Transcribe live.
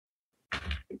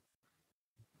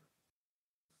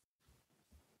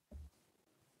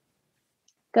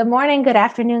Good morning, good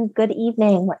afternoon, good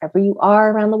evening, wherever you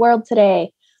are around the world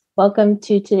today. Welcome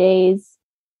to today's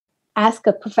Ask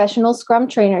a Professional Scrum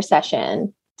Trainer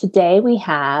session. Today we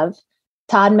have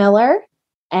Todd Miller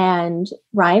and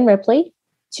Ryan Ripley,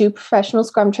 two professional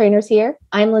Scrum trainers here.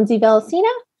 I'm Lindsay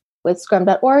Vellicina with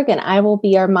Scrum.org, and I will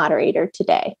be our moderator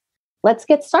today. Let's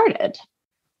get started.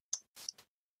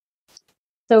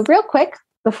 So real quick,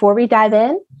 before we dive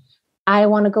in, I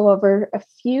want to go over a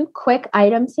few quick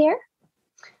items here.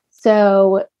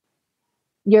 So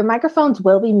your microphones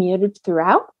will be muted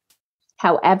throughout.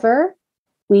 However,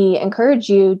 we encourage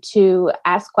you to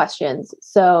ask questions.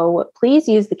 So please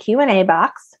use the Q&A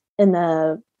box in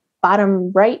the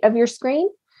bottom right of your screen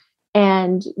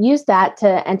and use that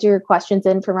to enter your questions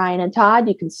in for Ryan and Todd.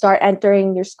 You can start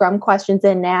entering your Scrum questions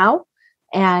in now,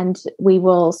 and we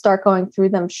will start going through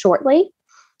them shortly.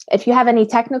 If you have any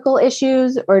technical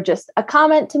issues or just a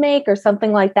comment to make or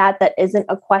something like that that isn't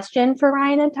a question for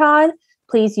Ryan and Todd,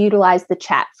 please utilize the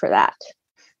chat for that.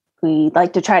 We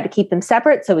like to try to keep them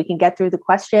separate so we can get through the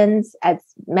questions, as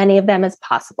many of them as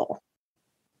possible.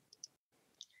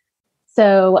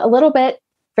 So a little bit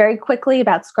very quickly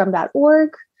about Scrum.org.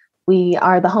 We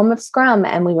are the home of Scrum,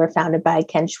 and we were founded by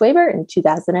Ken Schwaber in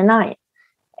 2009.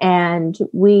 And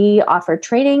we offer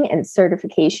training and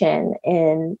certification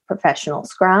in professional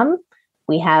Scrum.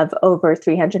 We have over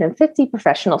 350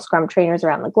 professional Scrum trainers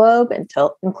around the globe,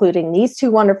 including these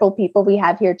two wonderful people we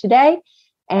have here today.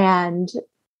 And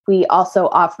we also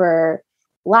offer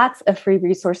lots of free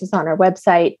resources on our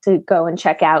website to go and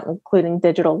check out, including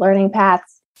digital learning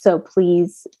paths. So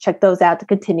please check those out to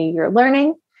continue your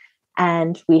learning.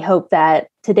 And we hope that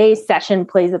today's session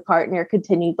plays a part in your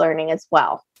continued learning as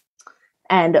well.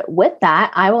 And with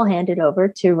that, I will hand it over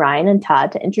to Ryan and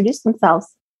Todd to introduce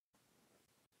themselves.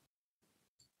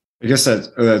 I guess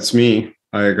that's me.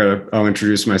 I'll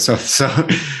introduce myself. So,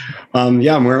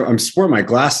 I'm sporting my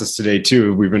glasses today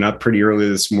too. We've been up pretty early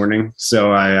this morning,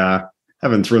 so I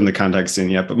haven't thrown the contacts in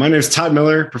yet. But my name is Todd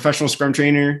Miller, professional Scrum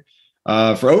trainer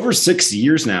for over 6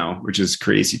 years now, which is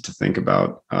crazy to think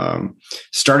about.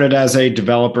 Started as a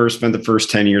developer, spent the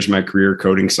first 10 years of my career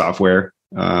coding software.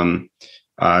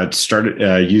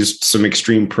 Used some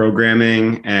extreme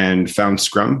programming and found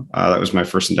Scrum. That was my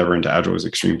first endeavor into Agile, was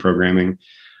extreme programming.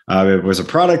 I was a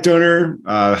product owner,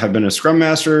 have been a Scrum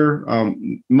Master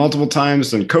multiple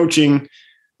times, and coaching,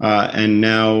 and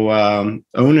now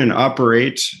own and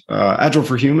operate Agile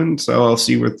for Humans,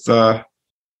 LLC, with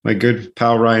my good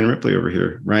pal Ryan Ripley over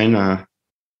here. Ryan, I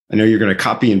know you're going to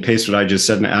copy and paste what I just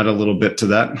said and add a little bit to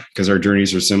that because our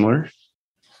journeys are similar.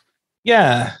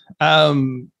 Yeah.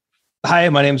 Hi,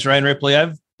 my name is Ryan Ripley.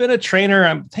 I've been a trainer.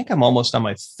 I think I'm almost on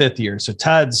my 5th year. So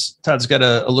Todd's got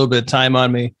a little bit of time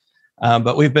on me,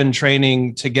 but we've been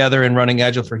training together and running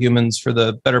Agile for Humans for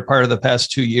the better part of the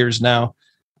past 2 years now.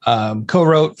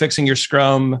 Co-wrote Fixing Your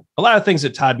Scrum. A lot of things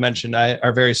that Todd mentioned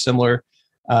are very similar.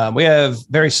 We have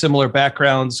very similar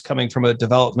backgrounds coming from a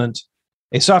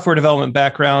software development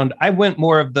background. I went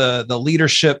more of the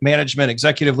leadership management,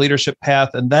 executive leadership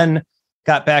path, and then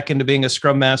got back into being a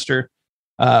Scrum Master.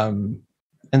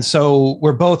 And so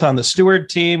we're both on the Steward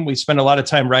team. We spend a lot of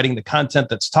time writing the content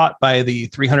that's taught by the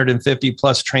 350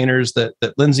 plus trainers that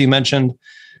Lindsay mentioned.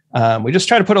 We just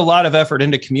try to put a lot of effort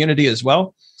into community as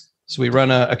well. So we run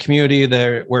a community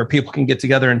there where people can get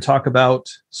together and talk about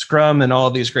Scrum and all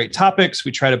of these great topics.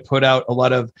 We try to put out a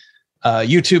lot of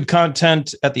YouTube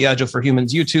content at the Agile for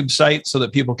Humans YouTube site so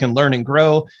that people can learn and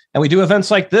grow. And we do events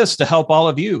like this to help all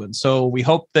of you. And so we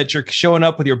hope that you're showing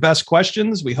up with your best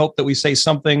questions. We hope that we say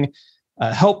something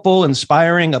helpful,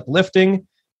 inspiring, uplifting.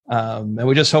 And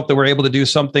we just hope that we're able to do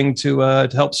something to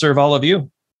help serve all of you.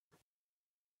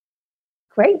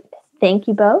 Great. Thank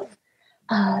you both.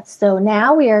 So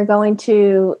now we are going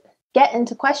to get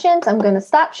into questions. I'm going to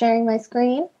stop sharing my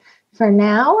screen for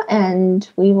now, and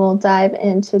we will dive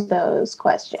into those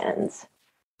questions.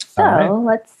 So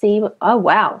Let's see. Oh,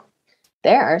 wow.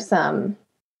 There are some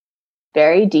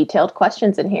very detailed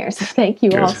questions in here. So thank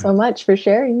you all so much for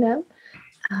sharing them.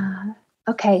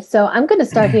 Okay, so I'm going to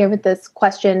start here with this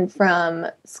question from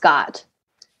Scott.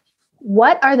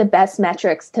 What are the best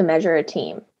metrics to measure a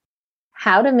team?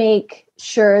 How to make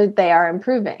sure they are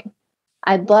improving?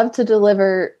 I'd love to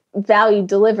deliver value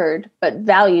delivered, but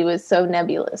value is so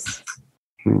nebulous.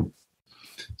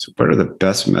 So what are the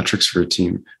best metrics for a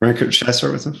team? Ryan, should I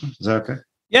start with this one? Is that okay?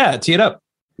 Yeah, tee it up.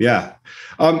 Yeah.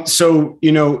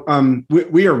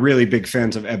 We are really big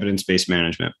fans of evidence-based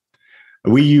management.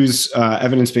 We use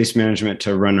evidence-based management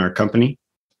to run our company,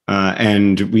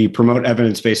 and we promote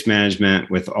evidence-based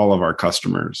management with all of our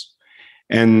customers.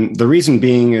 And the reason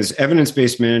being is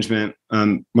evidence-based management,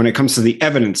 when it comes to the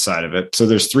evidence side of it, so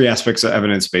there's three aspects of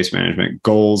evidence-based management: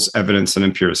 goals, evidence, and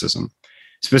empiricism.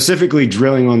 Specifically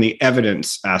drilling on the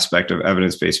evidence aspect of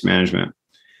evidence-based management,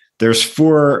 there's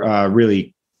four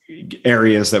really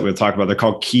areas that we'll talk about. They're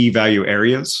called key value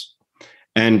areas.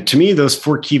 And to me, those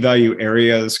four key value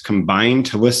areas combined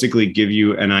holistically give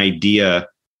you an idea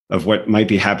of what might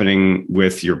be happening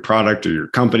with your product or your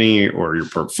company or your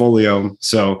portfolio.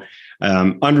 So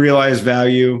unrealized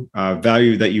value,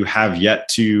 value that you have yet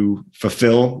to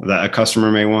fulfill that a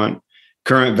customer may want;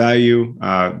 current value,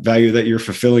 value that you're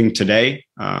fulfilling today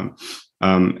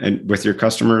and with your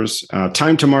customers;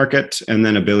 time to market; and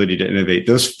then ability to innovate.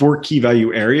 Those four key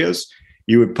value areas,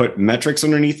 you would put metrics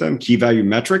underneath them, key value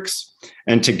metrics.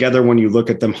 And together, when you look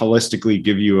at them holistically,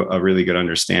 give you a really good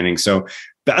understanding. So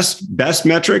best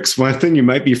metrics. One thing you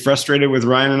might be frustrated with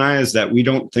Ryan and I is that we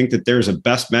don't think that there's a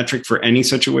best metric for any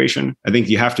situation. I think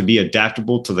you have to be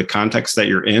adaptable to the context that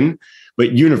you're in.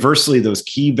 But universally, those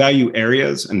key value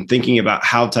areas and thinking about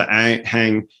how to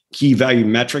hang key value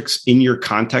metrics in your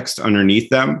context underneath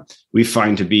them, we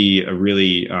find to be a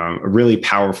really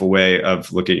powerful way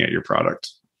of looking at your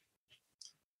product.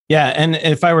 Yeah. And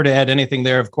if I were to add anything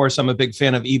there, of course, I'm a big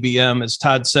fan of EBM. As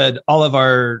Todd said, all of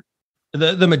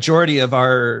the majority of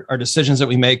our decisions that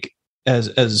we make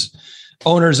as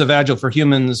owners of Agile for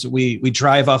Humans, we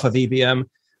drive off of EBM.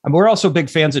 And we're also big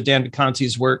fans of Dan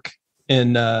DeConte's work.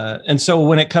 And so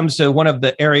when it comes to one of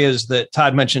the areas that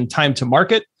Todd mentioned, time to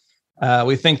market,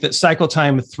 we think that cycle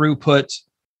time, throughput,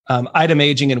 item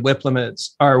aging, and WIP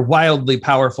limits are wildly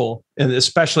powerful, and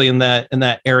especially in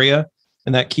that area,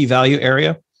 in that key value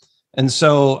area. And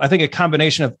so I think a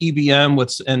combination of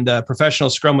EBM and professional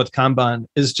Scrum with Kanban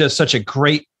is just such a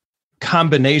great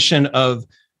combination of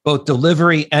both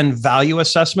delivery and value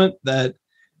assessment that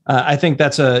I think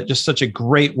that's just such a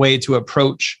great way to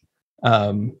approach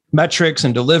metrics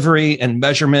and delivery and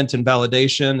measurement and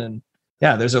validation. And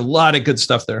yeah, there's a lot of good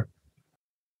stuff there.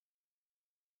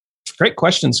 Great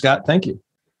question, Scott. Thank you.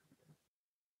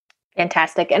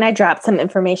 Fantastic. And I dropped some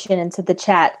information into the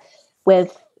chat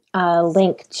with a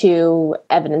link to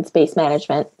evidence-based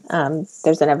management.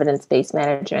 There's an evidence-based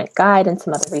management guide and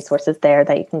some other resources there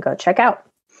that you can go check out.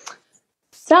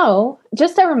 So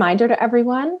just a reminder to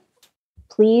everyone,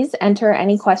 please enter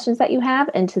any questions that you have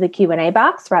into the Q&A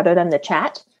box rather than the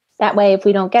chat. That way, if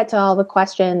we don't get to all the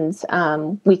questions,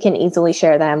 we can easily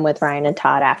share them with Ryan and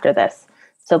Todd after this.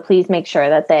 So please make sure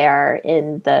that they are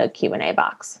in the Q&A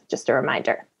box. Just a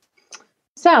reminder.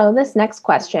 So this next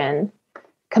question: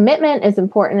 commitment is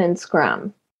important in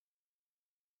Scrum.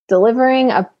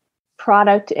 Delivering a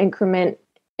product increment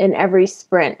in every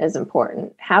sprint is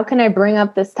important. How can I bring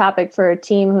up this topic for a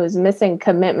team who's missing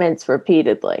commitments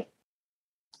repeatedly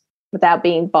without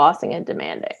being bossing and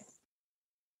demanding?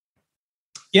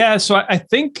 Yeah, so I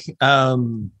think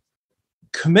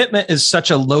commitment is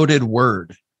such a loaded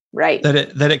word, right?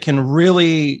 That it can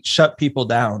really shut people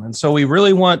down. And so we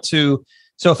really want to.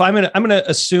 So if I'm gonna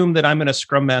assume that I'm in a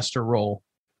Scrum Master role,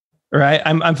 right?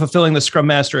 I'm fulfilling the Scrum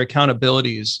Master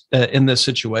accountabilities in this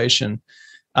situation.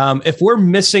 If we're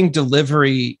missing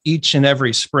delivery each and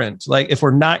every sprint, like if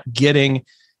we're not getting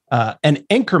an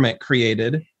increment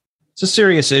created, it's a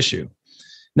serious issue.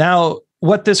 Now,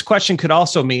 what this question could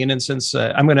also mean, and since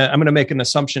I'm gonna make an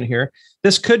assumption here,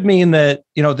 this could mean that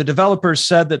the developers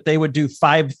said that they would do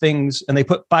 5 things, and they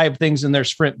put 5 things in their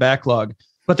sprint backlog,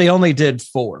 but they only did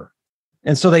 4.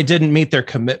 And so they didn't meet their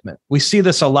commitment. We see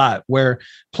this a lot where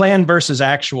plan versus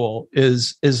actual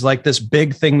is like this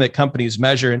big thing that companies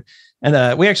measure.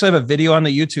 And we actually have a video on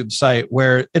the YouTube site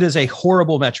where it is a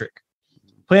horrible metric.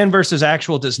 Plan versus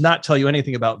actual does not tell you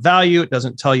anything about value. It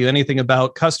doesn't tell you anything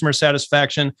about customer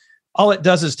satisfaction. All it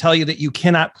does is tell you that you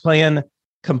cannot plan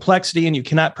complexity and you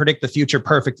cannot predict the future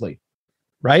perfectly,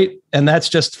 right? And that's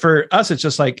just, for us, it's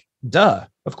just like, duh,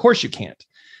 of course you can't.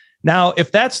 Now,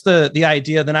 if that's the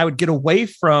idea, then I would get away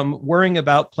from worrying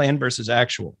about plan versus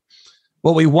actual.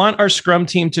 What we want our Scrum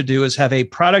team to do is have a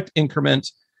product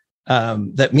increment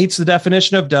that meets the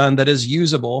definition of done, that is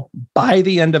usable by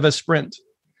the end of a sprint.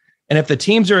 And if the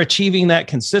teams are achieving that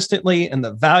consistently and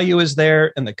the value is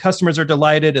there and the customers are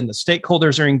delighted and the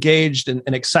stakeholders are engaged and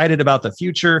excited about the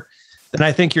future, then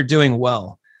I think you're doing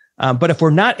well. But if we're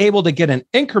not able to get an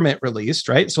increment released,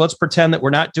 right? So let's pretend that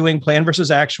we're not doing plan versus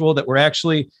actual, that we're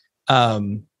actually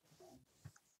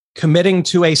committing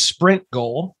to a sprint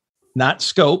goal, not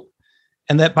scope,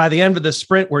 and that by the end of the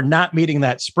sprint, we're not meeting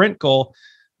that sprint goal.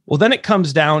 Well, then it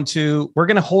comes down to, we're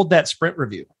going to hold that sprint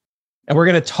review, and we're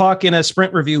going to talk in a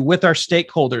sprint review with our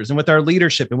stakeholders and with our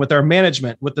leadership and with our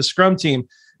management, with the Scrum team,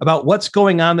 about what's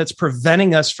going on that's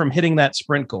preventing us from hitting that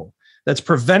sprint goal. that's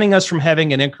preventing us from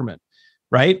having an increment,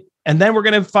 right? And then we're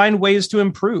going to find ways to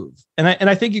improve. And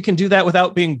I think you can do that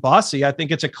without being bossy. I think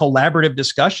it's a collaborative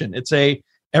discussion. It's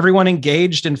everyone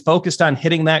engaged and focused on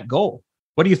hitting that goal.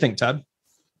 What do you think, Todd?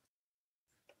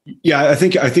 Yeah, I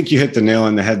think you hit the nail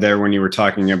on the head there when you were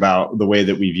talking about the way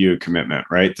that we view a commitment,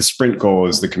 right? The sprint goal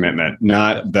is the commitment,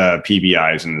 not the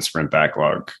PBIs in the sprint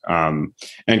backlog. And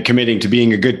committing to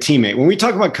being a good teammate. When we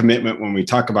talk about commitment, when we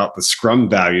talk about the Scrum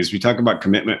values, we talk about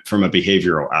commitment from a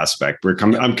behavioral aspect.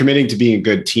 I'm committing to being a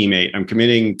good teammate. I'm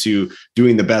committing to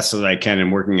doing the best that I can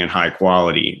and working in high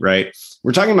quality, right?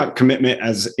 We're talking about commitment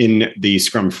as in the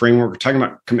Scrum framework. We're talking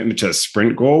about commitment to a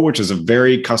sprint goal, which is a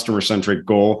very customer-centric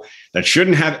goal that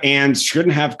shouldn't have ands,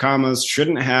 shouldn't have commas,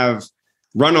 shouldn't have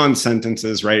run-on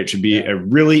sentences, right? It should be a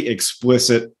really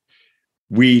explicit,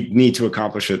 we need to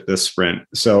accomplish it this sprint.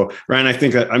 So, Ryan, I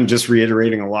think that I'm just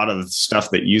reiterating a lot of the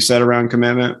stuff that you said around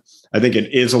commitment. I think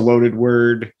it is a loaded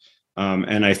word.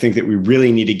 And I think that we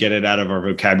really need to get it out of our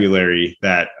vocabulary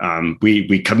that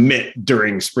we commit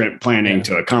during sprint planning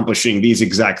to accomplishing these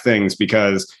exact things,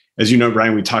 because as you know,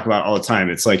 Brian, we talk about all the time.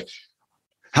 It's like,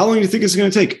 how long do you think it's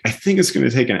going to take? I think it's going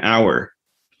to take an hour,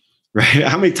 right?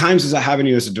 How many times does that happen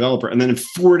to you as a developer? And then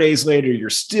 4 days later,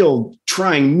 you're still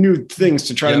trying new things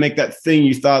to try to make that thing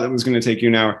you thought that was going to take you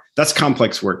an hour. That's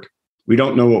complex work. We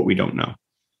don't know what we don't know.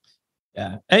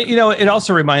 Yeah. And, it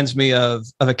also reminds me of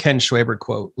a Ken Schwaber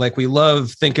quote. Like, we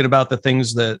love thinking about the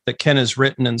things that Ken has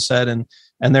written and said.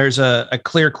 And there's a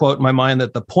clear quote in my mind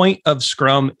that the point of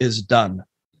Scrum is done.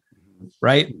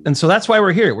 Right. And so that's why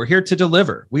we're here. We're here to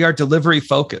deliver. We are delivery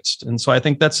focused. And so I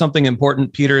think that's something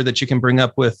important, Peter, that you can bring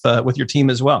up with your team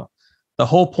as well. The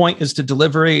whole point is to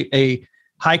deliver a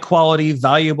high quality,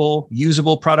 valuable,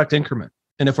 usable product increment.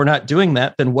 And if we're not doing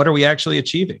that, then what are we actually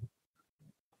achieving?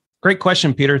 Great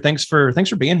question, Peter. Thanks for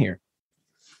being here.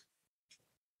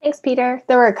 Thanks, Peter.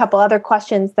 There were a couple other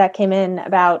questions that came in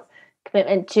about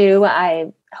commitment too.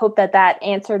 I hope that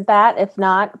answered that. If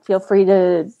not, feel free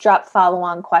to drop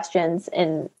follow-on questions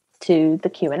into the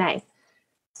Q&A.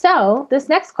 So this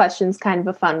next question is kind of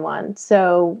a fun one.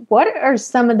 So what are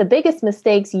some of the biggest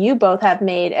mistakes you both have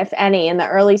made, if any, in the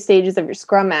early stages of your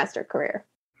Scrum Master career?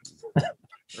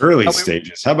 Early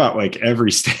stages. How about like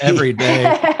every stage? Every day.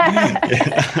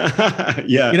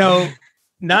 Yeah.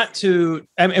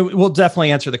 We'll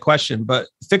definitely answer the question, but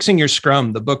Fixing Your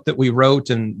Scrum, the book that we wrote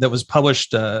and that was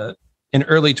published in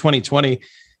early 2020,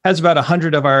 has about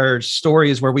 100 of our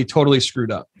stories where we totally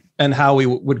screwed up and how we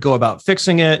would go about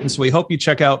fixing it. And so we hope you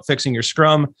check out Fixing Your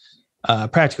Scrum,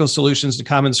 Practical Solutions to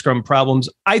Common Scrum Problems.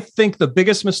 I think the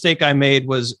biggest mistake I made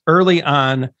was early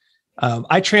on.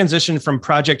 I transitioned from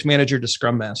project manager to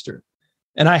Scrum Master,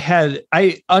 and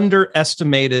I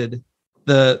underestimated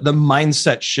the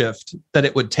mindset shift that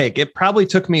it would take. It probably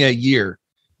took me a year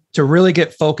to really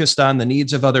get focused on the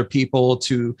needs of other people,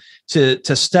 to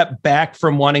step back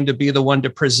from wanting to be the one to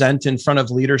present in front of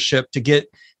leadership,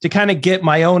 to kind of get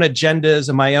my own agendas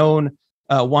and my own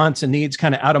wants and needs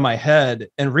kind of out of my head,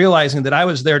 and realizing that I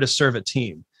was there to serve a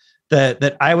team,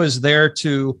 that I was there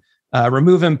to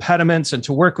remove impediments and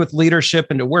to work with leadership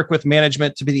and to work with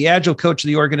management, to be the agile coach of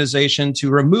the organization, to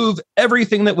remove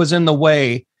everything that was in the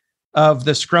way of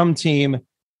the Scrum team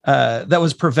that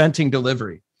was preventing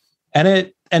delivery.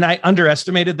 And I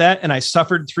underestimated that, and I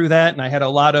suffered through that, and I had a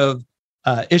lot of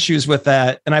issues with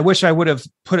that. And I wish I would have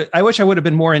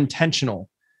been more intentional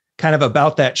kind of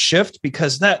about that shift,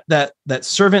 because that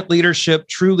servant leadership,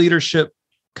 true leadership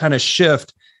kind of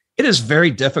shift, it is very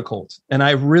difficult. And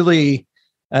I really,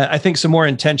 I think some more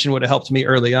intention would have helped me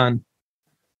early on.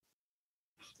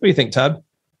 What do you think, Todd?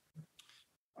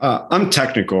 I'm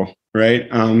technical, right?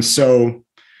 So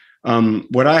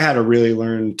what I had to really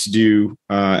learn to do,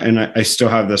 and I still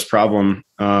have this problem,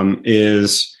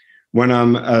 is when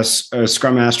I'm a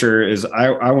Scrum Master, is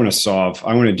I want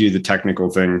to do the technical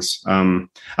things. I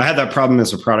had that problem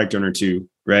as a product owner too,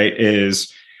 right?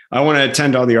 Is I want to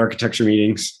attend all the architecture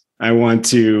meetings. I want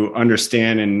to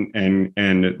understand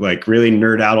and like really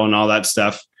nerd out on all that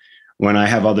stuff when I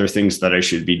have other things that I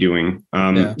should be doing.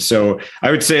 So I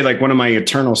would say like one of my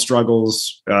eternal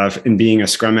struggles in being a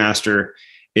Scrum Master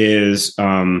is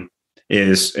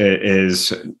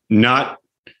not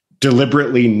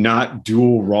deliberately not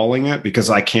dual rolling it, because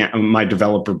I can't, my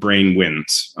developer brain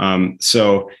wins.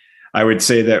 So I would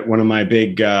say that one of my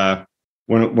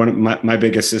my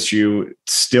biggest issue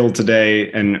still today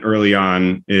and early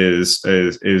on is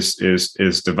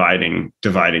dividing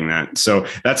that. So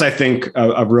that's, I think,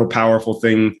 a real powerful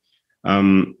thing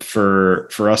for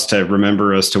us to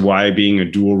remember as to why being a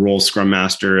dual role Scrum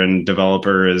Master and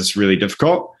developer is really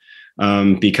difficult,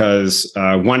 because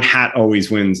one hat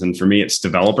always wins. And for me, it's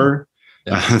developer.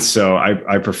 Yeah. So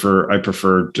I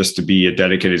prefer just to be a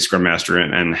dedicated Scrum Master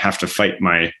and have to fight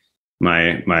my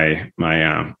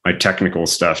technical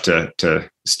stuff to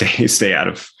stay out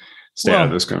of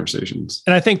those conversations.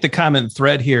 And I think the common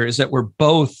thread here is that we're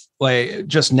both like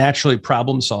just naturally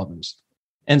problem solvers.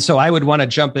 And so I would want to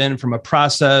jump in from a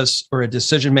process or a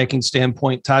decision-making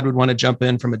standpoint. Todd would want to jump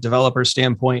in from a developer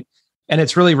standpoint. And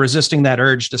it's really resisting that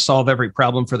urge to solve every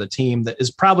problem for the team that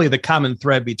is probably the common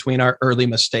thread between our early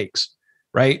mistakes,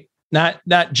 right? Not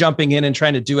jumping in and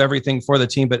trying to do everything for the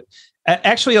team, but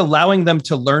actually allowing them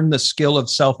to learn the skill of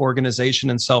self-organization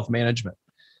and self-management,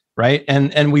 right?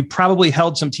 And we probably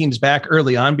held some teams back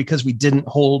early on because we didn't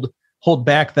hold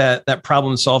back that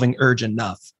problem-solving urge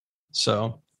enough.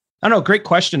 So I don't know. Great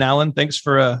question, Alan. Thanks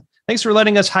for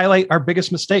letting us highlight our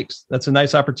biggest mistakes. That's a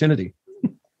nice opportunity.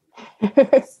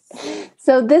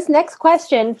 So this next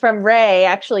question from Ray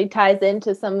actually ties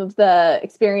into some of the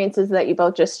experiences that you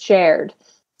both just shared.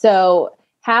 So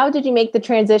how did you make the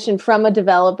transition from a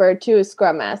developer to a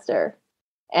Scrum Master?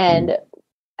 And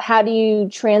how do you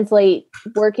translate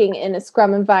working in a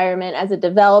Scrum environment as a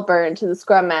developer into the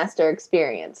Scrum Master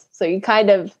experience? So you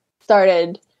kind of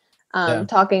started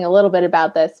talking a little bit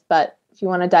about this, but if you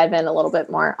want to dive in a little bit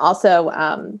more. Also,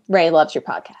 Ray loves your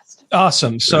podcast.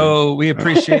 Awesome. So we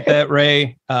appreciate that,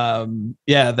 Ray. The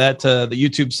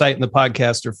YouTube site and the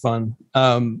podcast are fun.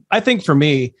 I think for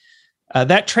me,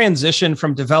 that transition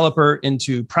from developer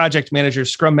into project manager,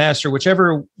 Scrum Master,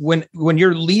 whichever, when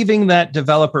you're leaving that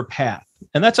developer path,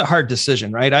 and that's a hard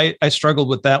decision, right? I struggled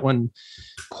with that one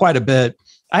quite a bit.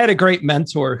 I had a great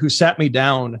mentor who sat me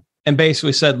down and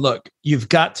basically said, look, you've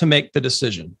got to make the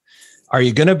decision. Are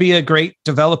you going to be a great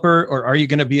developer or are you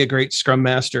going to be a great Scrum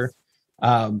Master?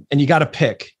 And you got to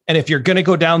pick. And if you're going to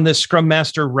go down this Scrum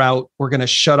Master route, we're going to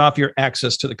shut off your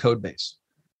access to the code base,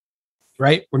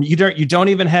 right? When you don't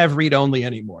even have read only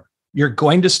anymore. You're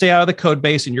going to stay out of the code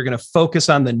base and you're going to focus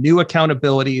on the new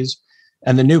accountabilities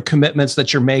and the new commitments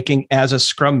that you're making as a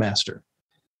Scrum Master.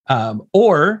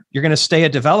 Or you're going to stay a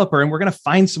developer and we're going to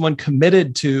find someone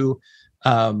committed to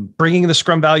bringing the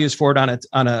Scrum values forward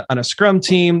on a Scrum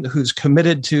team who's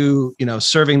committed to,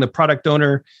 serving the product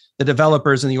owner, the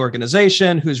developers in the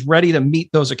organization, who's ready to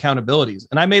meet those accountabilities.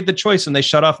 And I made the choice and they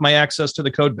shut off my access to the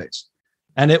code base.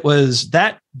 And it was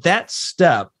that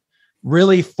step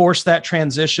really forced that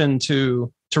transition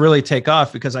to really take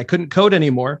off because I couldn't code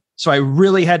anymore. So I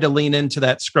really had to lean into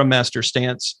that Scrum Master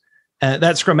stance and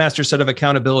that Scrum Master set of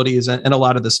accountabilities and a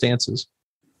lot of the stances.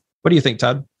 What do you think,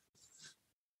 Todd?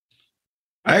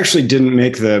 I actually didn't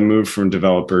make the move from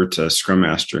developer to Scrum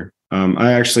Master.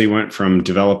 I actually went from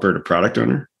developer to product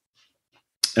owner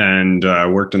and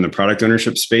worked in the product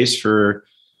ownership space for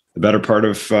the better part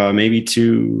of maybe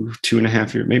two and a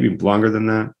half years, maybe longer than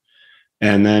that.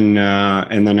 And then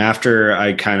after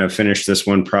I kind of finished this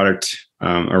one product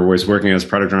or was working as a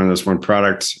product owner on this one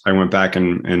product, I went back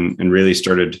and really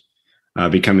started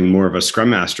becoming more of a Scrum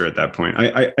Master at that point.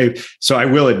 So I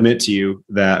will admit to you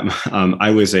that I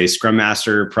was a Scrum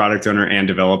Master, product owner, and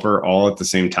developer all at the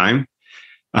same time.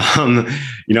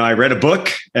 I read a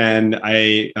book and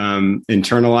I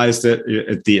internalized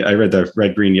it. I read the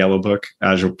Red, Green, Yellow book,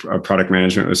 Agile Product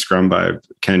Management with Scrum by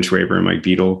Ken Schwaber and Mike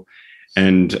Beadle,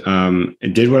 and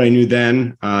did what I knew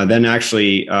then. Then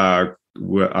actually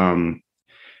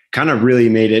kind of really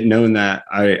made it known that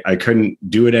I couldn't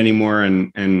do it anymore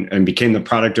and became the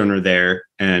product owner there.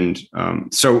 And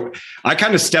so I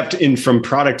kind of stepped in from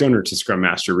product owner to Scrum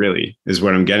Master, really, is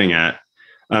what I'm getting at.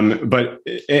 But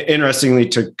interestingly,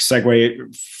 to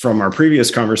segue from our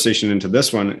previous conversation into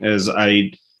this one, is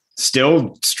I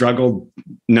still struggled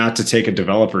not to take a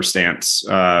developer stance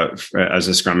as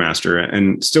a Scrum Master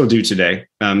and still do today.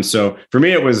 So for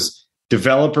me, it was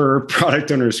developer,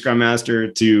 product owner, Scrum Master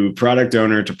to product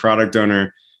owner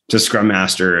to Scrum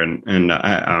Master. And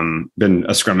I been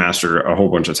a Scrum Master a whole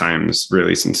bunch of times,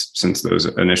 really, since those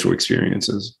initial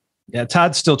experiences. Yeah,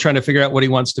 Todd's still trying to figure out what he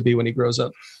wants to be when he grows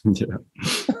up. Yeah.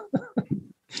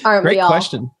 Great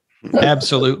question.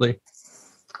 Absolutely.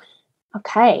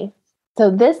 Okay. So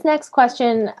this next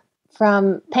question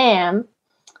from Pam.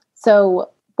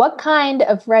 So what kind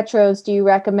of retros do you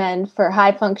recommend for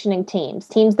high functioning teams?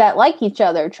 Teams that like each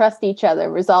other, trust each other,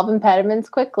 resolve impediments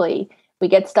quickly. We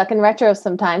get stuck in retros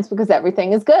sometimes because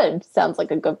everything is good. Sounds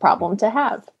like a good problem to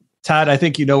have. Todd, I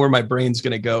think you know where my brain's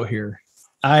going to go here.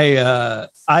 I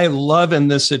love in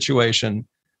this situation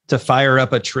to fire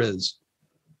up a Triz.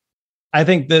 I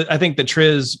think the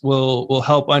Triz will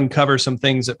help uncover some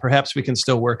things that perhaps we can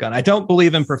still work on. I don't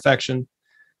believe in perfection.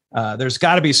 There's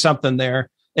got to be something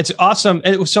there. It's awesome.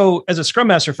 And so as a Scrum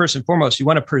Master, first and foremost, you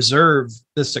want to preserve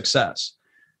this success.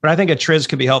 but I think a TRIZ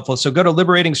could be helpful. So go to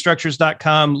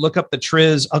liberatingstructures.com, look up the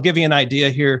TRIZ. I'll give you an idea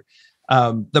here.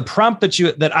 The prompt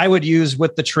that I would use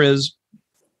with the TRIZ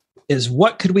is,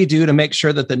 what could we do to make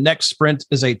sure that the next sprint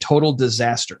is a total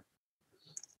disaster?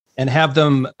 And have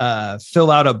them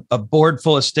fill out a board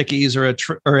full of stickies or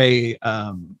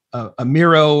a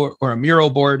Miro or a mural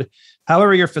board,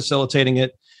 however you're facilitating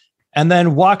it, and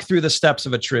then walk through the steps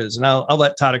of a TRIZ. And I'll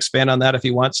let Todd expand on that if he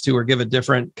wants to, or give a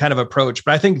different kind of approach.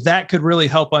 But I think that could really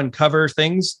help uncover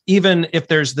things, even if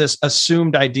there's this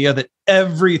assumed idea that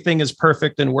everything is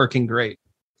perfect and working great.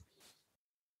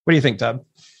 What do you think, Todd?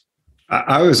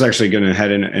 I was actually going to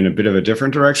head in a bit of a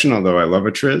different direction, although I love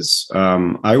a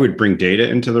TRIZ. I would bring data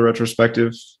into the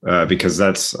retrospective because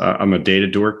I'm a data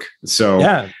dork. So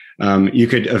yeah. You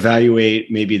could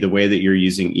evaluate maybe the way that you're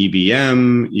using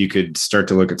EBM. You could start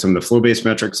to look at some of the flow-based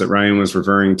metrics that Ryan was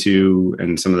referring to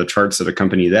and some of the charts that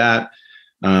accompany that,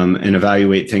 and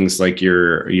evaluate things like if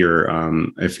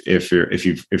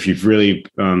you've really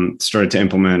started to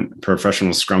implement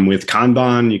professional Scrum with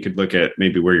Kanban, you could look at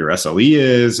maybe where your SLE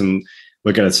is and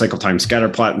look at a cycle time scatter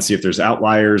plot and see if there's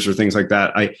outliers or things like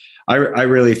that. I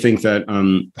really think that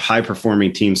high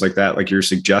performing teams like that, like you're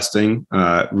suggesting,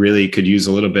 really could use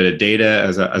a little bit of data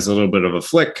as a little bit of a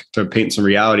flick to paint some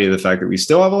reality of the fact that we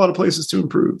still have a lot of places to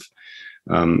improve.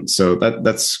 So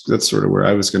that's sort of where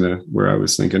I was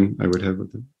thinking I would head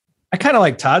with it. I kind of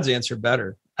like Todd's answer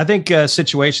better. I think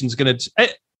situation's going to.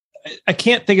 I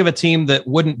can't think of a team that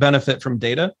wouldn't benefit from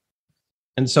data.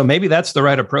 And so maybe that's the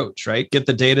right approach, right? Get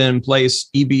the data in place,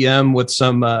 EBM with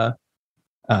some of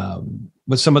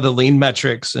the lean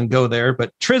metrics and go there.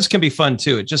 But TRIZ can be fun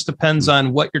too. It just depends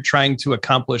on what you're trying to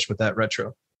accomplish with that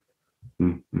retro.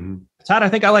 Mm-hmm. Todd, I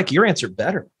think I like your answer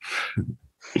better.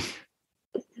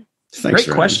 Thanks, Great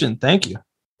Ryan. question. Thank you.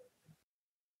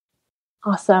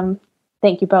 Awesome.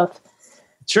 Thank you both.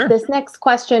 Sure. This next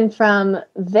question from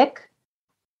Vic.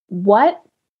 What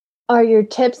are your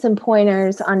tips and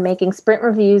pointers on making sprint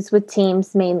reviews with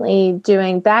teams mainly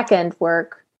doing back-end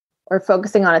work or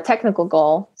focusing on a technical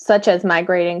goal, such as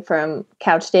migrating from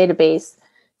Couch database,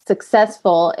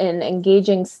 successful in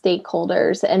engaging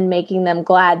stakeholders and making them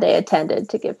glad they attended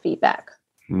to give feedback?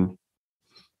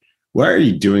 Why are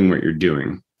you doing what you're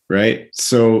doing? Right.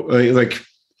 So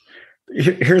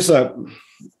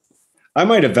I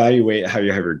might evaluate how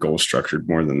you have your goal structured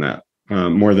more than that.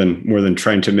 More than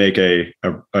trying to make a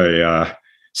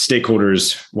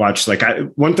stakeholders watch.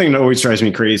 One thing that always drives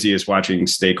me crazy is watching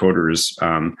stakeholders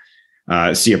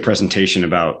see a presentation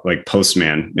about like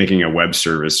Postman making a web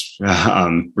service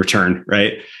return.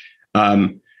 Right.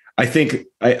 I think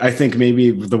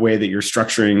maybe the way that you're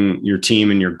structuring your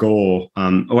team and your goal,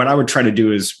 what I would try to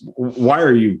do is, why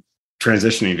are you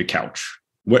transitioning to Couch?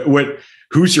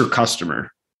 Who's your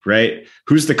customer? Right?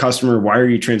 Who's the customer? Why are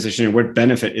you transitioning? What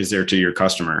benefit is there to your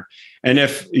customer? And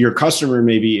if your customer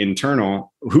may be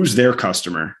internal, who's their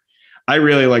customer? I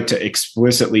really like to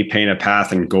explicitly paint a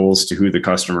path and goals to who the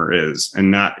customer is,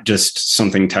 and not just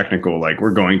something technical like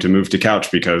we're going to move to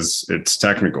Couch because it's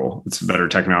technical. It's better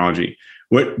technology.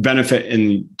 What benefit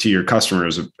to your customer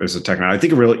is a technology? I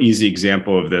think a real easy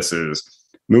example of this is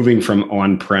moving from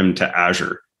on-prem to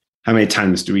Azure. How many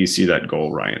times do we see that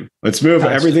goal, Ryan? Let's move.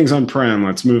 Everything's on-prem.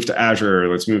 Let's move to Azure.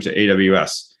 Let's move to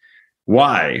AWS.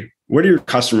 Why? What are your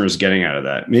customers getting out of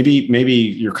that? Maybe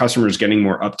your customer is getting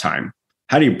more uptime.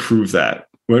 How do you prove that?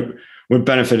 What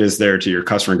benefit is there to your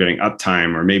customer getting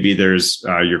uptime? Or maybe there's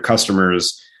your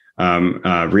customer's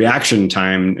reaction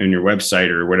time in your website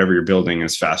or whatever you're building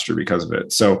is faster because of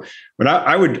it. So, but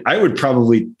I would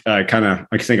probably I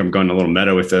think I'm going a little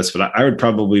meta with this, but I would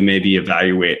probably maybe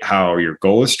evaluate how your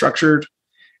goal is structured,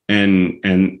 and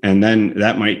then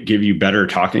that might give you better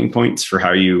talking points for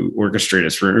how you orchestrate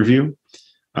a sprint review.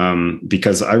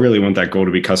 Because I really want that goal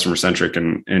to be customer centric,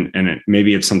 and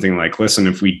maybe it's something like, listen,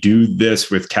 if we do this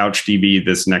with CouchDB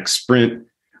this next sprint,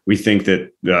 we think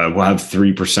that we'll have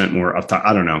 3% more uptime.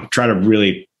 I don't know. Try to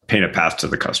really paint a path to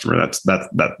the customer.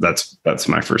 That's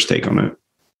my first take on it.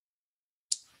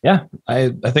 Yeah, I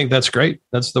think that's great.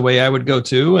 That's the way I would go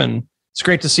too. And it's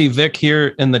great to see Vic here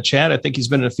in the chat. I think he's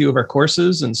been in a few of our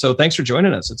courses. And so thanks for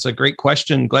joining us. It's a great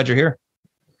question. Glad you're here.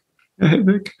 Hey,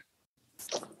 Vic.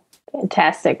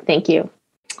 Fantastic. Thank you.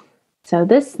 So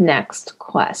this next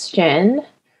question,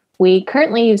 we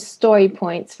currently use story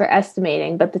points for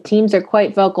estimating, but the teams are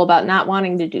quite vocal about not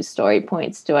wanting to do story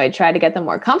points. Do I try to get them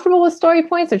more comfortable with story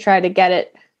points, or try to get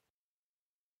it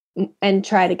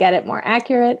more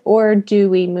accurate? Or do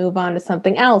we move on to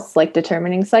something else like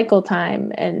determining cycle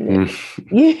time and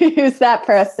use that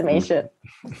for estimation?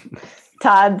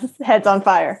 Todd's head's on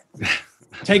fire.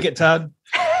 Take it, Todd.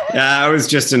 Yeah, I was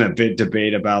just in a big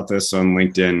debate about this on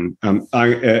LinkedIn.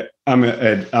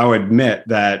 I'll admit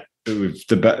that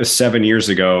 7 years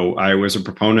ago, I was a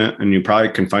proponent, and you probably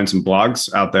can find some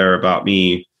blogs out there about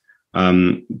me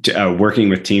working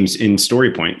with teams in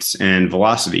story points and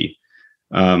velocity.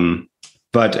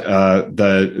 But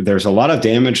there's a lot of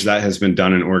damage that has been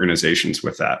done in organizations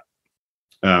with that.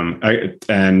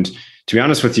 And to be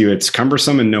honest with you, it's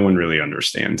cumbersome and no one really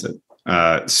understands it.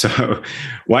 So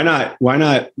why not,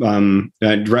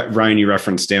 Ryan, you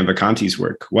referenced Dan Vacanti's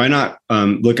work. Why not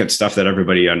look at stuff that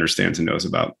everybody understands and knows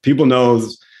about? People know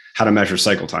how to measure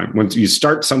cycle time. Once you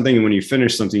start something and when you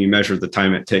finish something, you measure the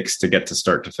time it takes to get to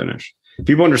start to finish.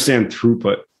 People understand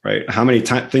throughput, right? How many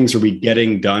things are we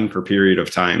getting done per period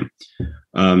of time?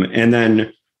 And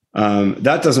then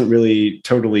that doesn't really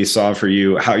totally solve for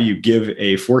you how you give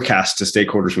a forecast to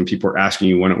stakeholders when people are asking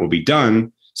you when it will be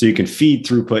done. So you can feed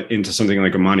throughput into something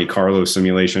like a Monte Carlo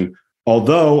simulation.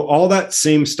 Although all that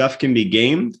same stuff can be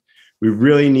gamed, we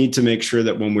really need to make sure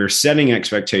that when we're setting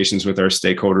expectations with our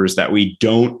stakeholders, that we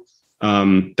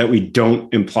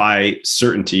don't imply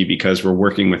certainty because we're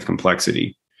working with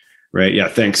complexity, right? Yeah,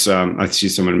 thanks. I see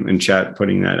someone in chat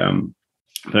putting that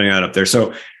up there.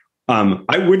 So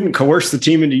I wouldn't coerce the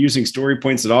team into using story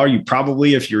points at all. You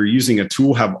probably, if you're using a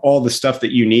tool, have all the stuff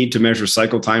that you need to measure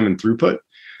cycle time and throughput.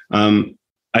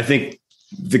 I think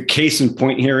the case in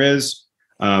point here is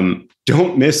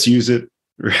don't misuse it,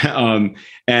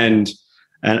 and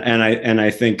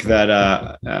I think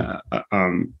that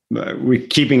we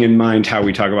keeping in mind how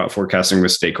we talk about forecasting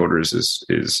with stakeholders is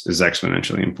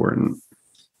exponentially important.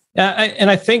 Yeah,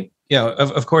 I think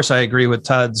of course I agree with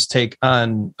Todd's take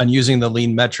on using the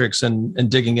lean metrics and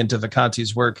digging into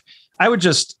Vacanti's work. I would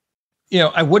just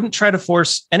I wouldn't try to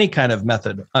force any kind of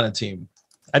method on a team.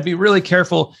 I'd be really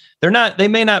careful. They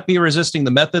may not be resisting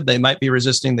the method. They might be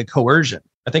resisting the coercion.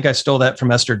 I think I stole that from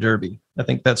Esther Derby. I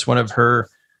think that's one of her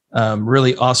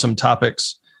really awesome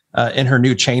topics in her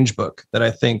new change book that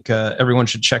I think everyone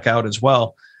should check out as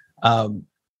well.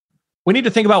 We need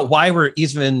to think about why we're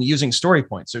even using story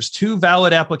points. There's two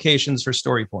valid applications for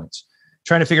story points.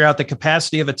 Trying to figure out the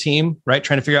capacity of a team, right?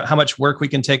 Trying to figure out how much work we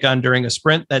can take on during a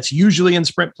sprint. That's usually in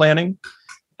sprint planning.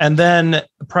 And then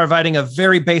providing a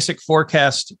very basic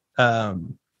forecast so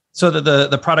that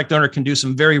the product owner can do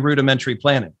some very rudimentary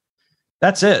planning.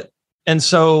 That's it. And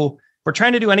so if we're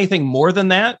trying to do anything more than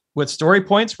that with story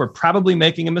points, we're probably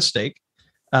making a mistake.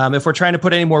 If we're trying to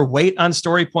put any more weight on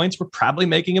story points, we're probably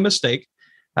making a mistake.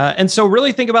 And so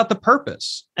really think about the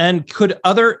purpose. And could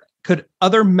other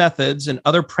methods and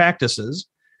other practices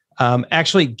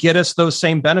actually get us those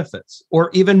same benefits or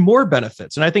even more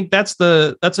benefits? And I think that's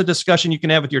a discussion you can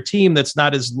have with your team that's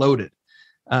not as loaded.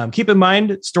 Keep in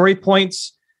mind, story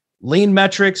points, lean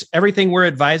metrics, everything we're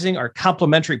advising are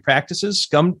complementary practices.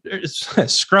 Scrum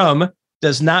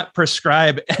does not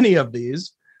prescribe any of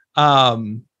these.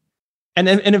 And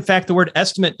in fact, the word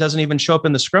estimate doesn't even show up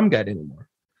in the Scrum guide anymore.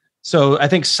 So I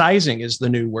think sizing is the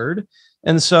new word.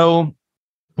 And so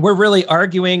we're really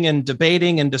arguing and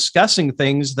debating and discussing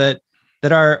things that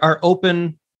are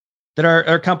open, that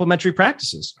are complementary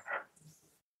practices.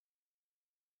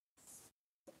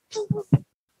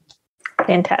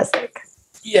 Fantastic.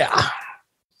 Yeah.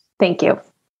 Thank you.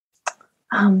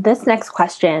 This next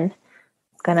question,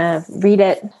 I'm going to read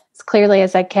it as clearly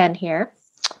as I can here.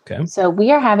 Okay. So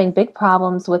we are having big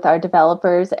problems with our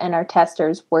developers and our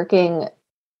testers working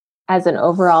as an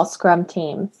overall Scrum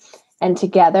team and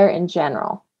together in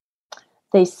general.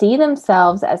 They see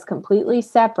themselves as completely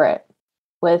separate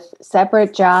with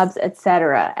separate jobs,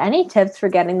 etc. Any tips for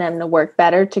getting them to work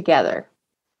better together?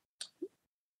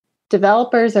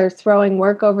 Developers are throwing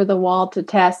work over the wall to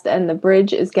test, and the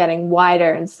bridge is getting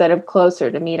wider instead of closer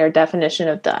to meet our definition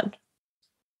of done.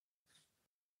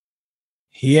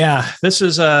 Yeah, this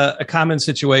is a common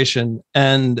situation.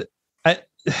 And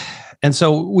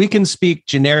so we can speak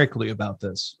generically about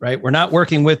this, right? We're not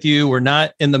working with you. We're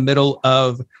not in the middle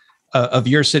of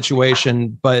your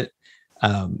situation. But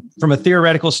from a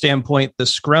theoretical standpoint, the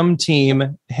Scrum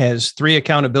team has 3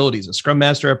 accountabilities: a Scrum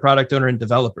Master, a product owner, and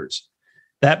developers.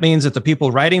 That means that the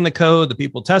people writing the code, the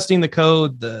people testing the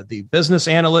code, the business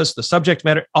analyst, the subject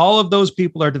matter, all of those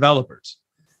people are developers.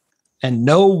 And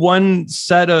no one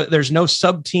there's no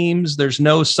sub teams, there's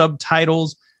no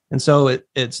subtitles. And so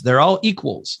they're all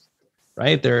equals,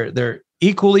 right? They're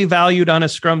equally valued on a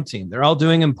Scrum team. They're all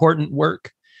doing important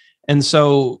work. And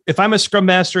so if I'm a Scrum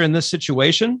Master in this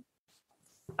situation,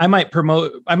 I might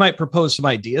propose some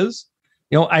ideas.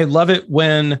 I love it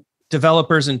when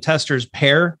developers and testers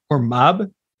pair or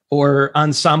mob or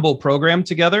ensemble program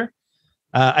together.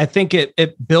 I think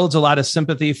it builds a lot of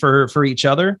sympathy for each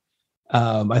other.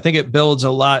 I think it builds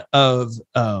a lot of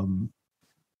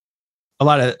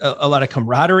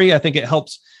camaraderie. I think it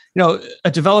helps,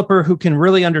 a developer who can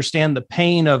really understand the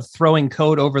pain of throwing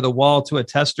code over the wall to a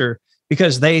tester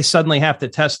because they suddenly have to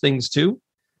test things too.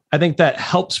 I think that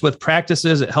helps with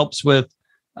practices. It helps with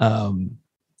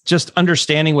just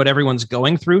understanding what everyone's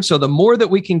going through. So the more that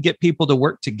we can get people to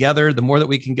work together, the more that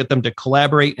we can get them to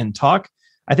collaborate and talk,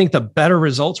 I think the better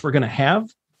results we're going to have.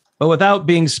 But without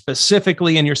being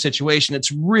specifically in your situation,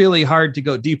 it's really hard to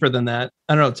go deeper than that.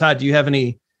 I don't know, Todd, do you have any?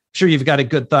 I'm sure you've got a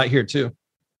good thought here too.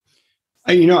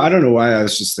 I don't know why I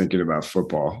was just thinking about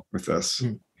football with this.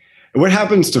 What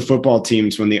happens to football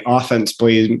teams when the offense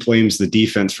blames the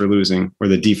defense for losing, or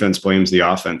the defense blames the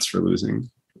offense for losing?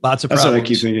 Lots of That's problems. what I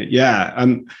keep thinking. Yeah,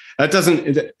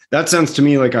 that sounds to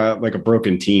me like a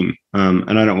broken team.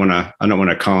 And I don't want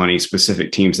to call any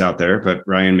specific teams out there, but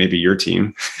Ryan, maybe your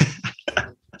team.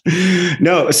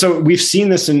 No, so we've seen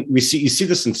this, and you see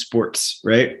this in sports,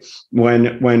 right? When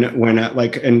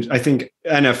and I think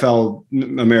NFL,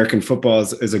 American football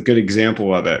is a good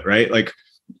example of it, right? Like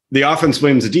the offense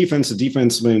blames the defense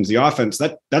blames the offense.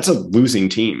 That's a losing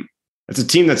team. That's a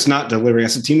team that's not delivering.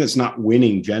 That's a team that's not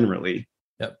winning generally.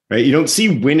 Yep. Right. You don't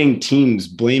see winning teams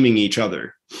blaming each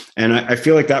other. And I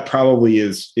feel like that probably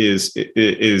is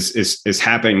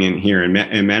happening in here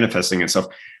and manifesting itself.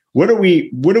 What do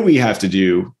we have to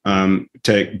do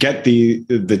to get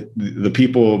the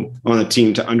people on the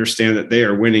team to understand that they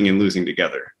are winning and losing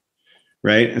together?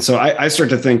 Right. And so I start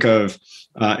to think of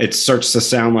it starts to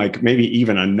sound like maybe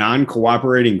even a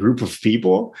non-cooperating group of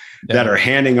people that are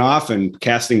handing off and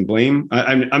casting blame.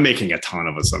 I'm making a ton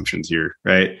of assumptions here.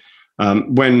 Right.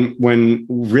 When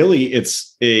really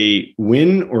it's a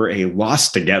win or a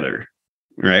loss together.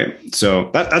 Right. So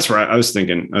that's right. I was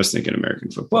thinking American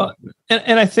football. Well,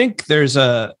 and I think there's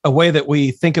a way that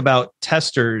we think about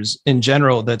testers in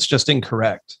general that's just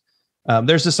incorrect.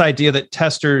 There's this idea that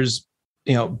testers,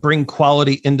 bring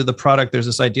quality into the product. There's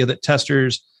this idea that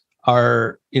testers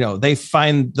are, they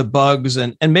find the bugs,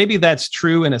 and maybe that's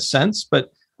true in a sense,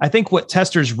 but I think what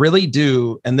testers really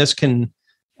do, and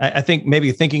I think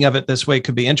maybe thinking of it this way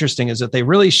could be interesting, is that they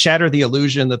really shatter the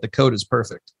illusion that the code is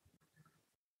perfect.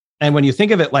 And when you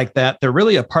think of it like that, they're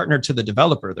really a partner to the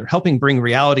developer. They're helping bring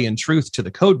reality and truth to the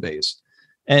code base.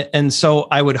 And so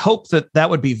I would hope that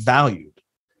would be valued,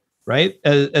 right?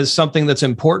 As something that's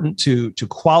important to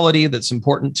quality, that's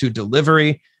important to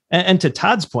delivery. And to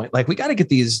Todd's point, like we got to get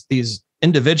these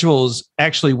individuals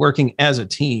actually working as a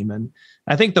team. And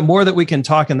I think the more that we can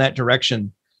talk in that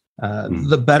direction,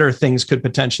 the better things could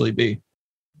potentially be.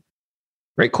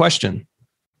 Great question.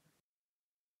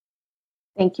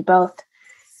 Thank you both.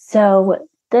 So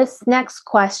this next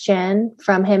question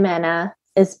from Jimena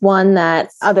is one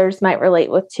that others might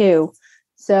relate with too.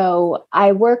 So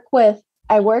I work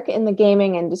in the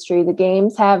gaming industry. The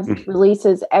games have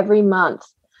releases every month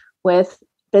with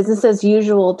business as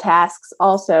usual tasks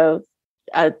also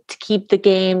to keep the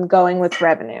game going with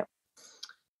revenue.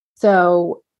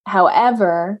 So,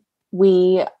 however,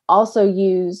 we also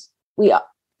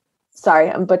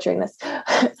I'm butchering this.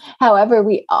 However,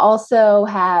 we also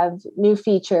have new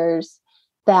features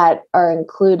that are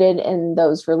included in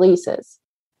those releases.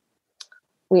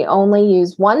 We only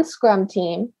use one Scrum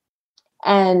team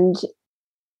and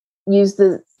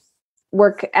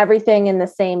work everything in the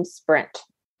same sprint.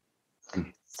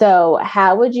 So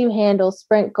how would you handle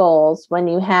sprint goals when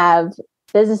you have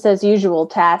business as usual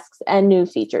tasks and new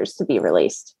features to be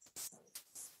released?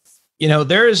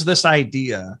 There is this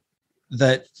idea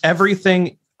that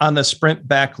everything on the sprint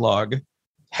backlog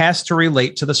has to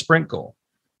relate to the sprint goal.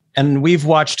 And we've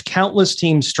watched countless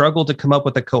teams struggle to come up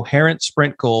with a coherent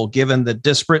sprint goal given the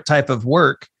disparate type of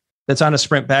work that's on a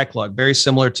sprint backlog, very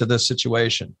similar to this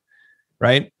situation,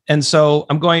 right? And so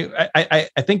I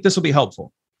think this will be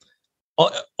helpful.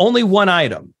 Only one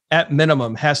item at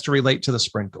minimum has to relate to the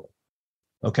sprint goal,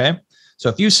 okay? So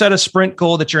if you set a sprint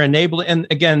goal that you're enabling, and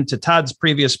again, to Todd's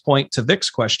previous point, to Vic's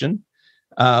question,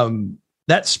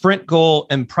 that sprint goal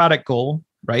and product goal,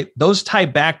 right? Those tie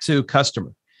back to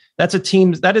customer. That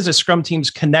is a Scrum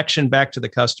team's connection back to the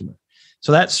customer.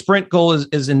 So that sprint goal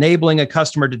is enabling a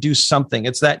customer to do something.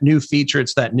 It's that new feature.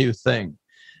 It's that new thing.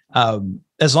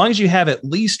 As long as you have at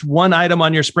least one item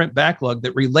on your sprint backlog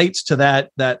that relates to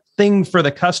that thing for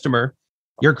the customer,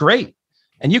 you're great.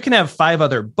 And you can have 5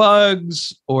 other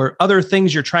bugs or other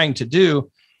things you're trying to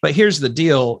do. But here's the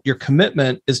deal. Your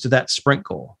commitment is to that sprint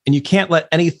goal, and you can't let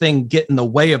anything get in the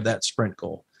way of that sprint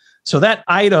goal. So that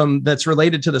item that's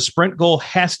related to the sprint goal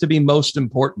has to be most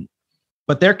important.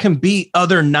 But there can be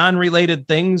other non-related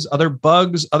things, other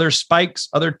bugs, other spikes,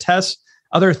 other tests,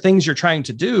 other things you're trying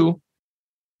to do.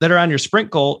 that are on your sprint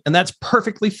goal, and that's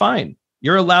perfectly fine.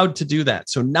 You're allowed to do that.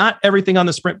 So not everything on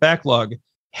the sprint backlog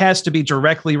has to be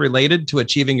directly related to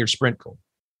achieving your sprint goal.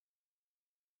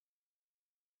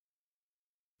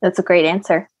 That's a great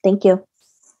answer. Thank you.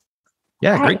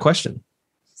 Yeah, great question.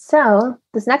 So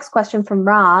this next question from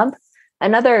Rob,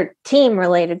 another team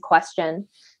related question.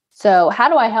 So how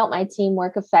do I help my team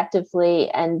work effectively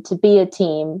and to be a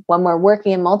team when we're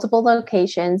working in multiple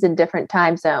locations in different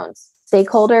time zones?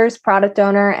 Stakeholders, product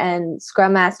owner, and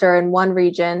Scrum Master in one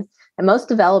region, and most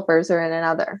developers are in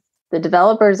another. The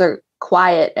developers are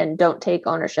quiet and don't take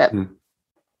ownership.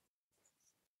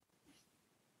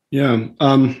 Yeah.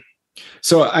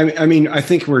 So I mean, I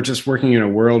think we're just working in a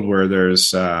world where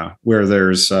there's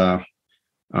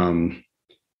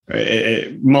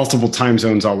multiple time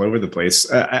zones all over the place.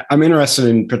 I'm interested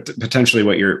in potentially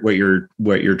what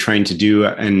you're trying to do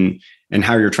and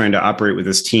how you're trying to operate with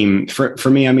this team. For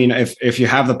me, I mean, if you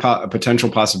have the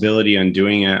potential possibility on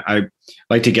doing it, I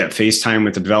like to get FaceTime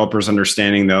with the developers,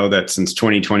 understanding though that since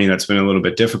 2020 that's been a little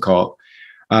bit difficult.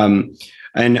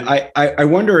 And I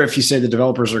wonder if you say the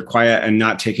developers are quiet and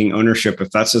not taking ownership,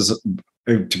 if that's,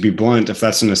 to be blunt, if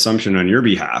that's an assumption on your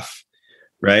behalf,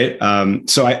 right?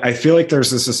 So I feel like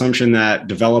there's this assumption that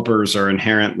developers are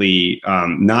inherently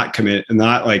not committed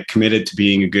to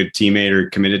being a good teammate or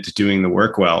committed to doing the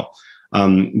work well,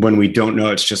 when we don't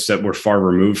know. It's just that we're far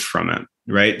removed from it,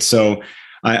 right? So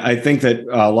I think that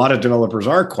a lot of developers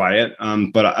are quiet,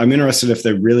 but I'm interested if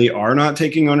they really are not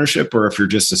taking ownership or if you're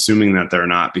just assuming that they're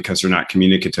not because they're not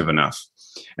communicative enough.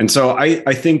 And so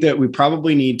I think that we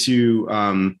probably need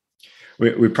to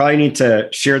we probably need to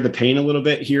share the pain a little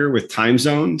bit here with time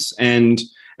zones. And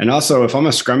also, if I'm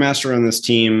a Scrum Master on this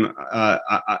team,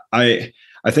 I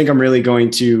think I'm really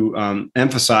going to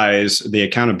emphasize the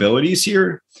accountabilities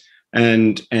here.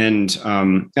 And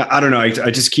I don't know.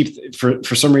 I just keep for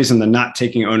some reason the not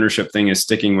taking ownership thing is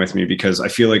sticking with me because I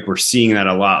feel like we're seeing that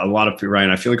a lot. A lot of people, right?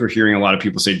 And I feel like we're hearing a lot of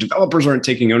people say developers aren't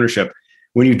taking ownership.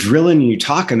 When you drill in and you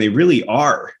talk, and they really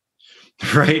are,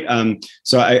 right?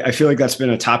 So I feel like that's been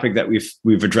a topic that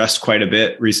we've addressed quite a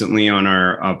bit recently on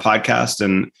our podcast.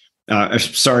 And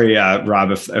sorry,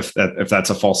 Rob, if that's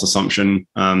a false assumption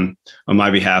on my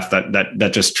behalf,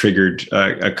 that just triggered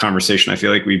a conversation I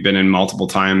feel like we've been in multiple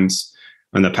times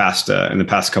in the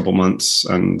past couple months,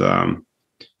 and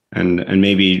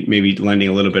maybe lending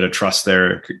a little bit of trust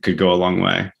there could go a long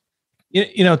way.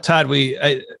 You know, Todd,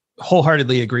 I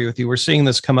wholeheartedly agree with you. We're seeing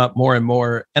this come up more and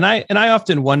more, and I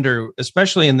often wonder,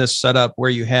 especially in this setup where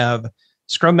you have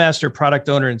Scrum Master, product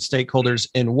owner, and stakeholders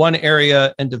in one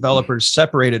area and developers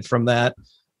separated from that,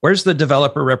 where's the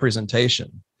developer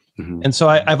representation? Mm-hmm. And so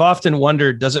I've often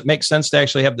wondered, does it make sense to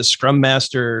actually have the Scrum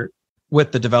Master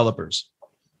with the developers,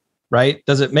 right?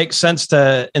 Does it make sense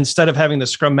to, instead of having the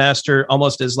Scrum Master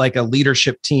almost as like a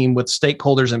leadership team with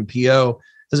stakeholders and PO,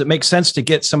 does it make sense to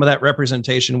get some of that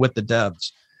representation with the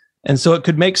devs? And so it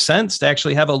could make sense to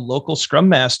actually have a local Scrum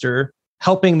Master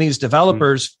helping these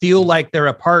developers feel like they're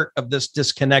a part of this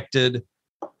disconnected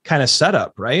kind of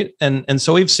setup, right? And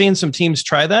so we've seen some teams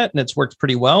try that, and it's worked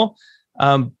pretty well.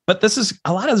 But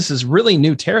a lot of this is really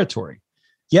new territory.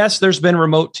 Yes, there's been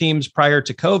remote teams prior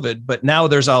to COVID, but now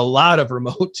there's a lot of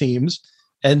remote teams,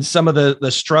 and some of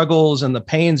the struggles and the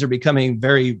pains are becoming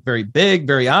very, very big,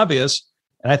 very obvious.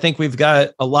 And I think we've got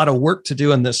a lot of work to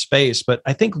do in this space. But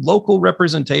I think local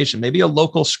representation, maybe a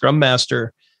local Scrum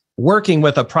Master working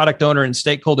with a product owner and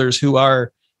stakeholders who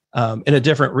are in a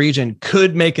different region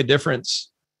could make a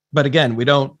difference. But again, we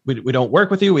don't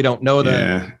work with you. We don't know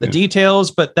the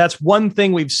details, but that's one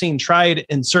thing we've seen tried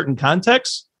in certain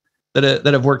contexts that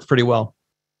have worked pretty well.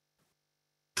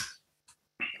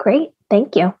 Great.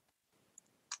 Thank you.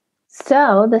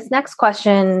 So this next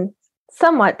question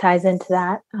somewhat ties into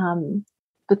that,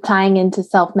 but tying into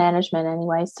self-management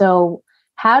anyway. So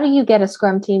how do you get a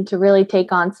Scrum team to really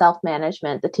take on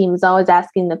self-management? The team is always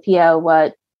asking the PO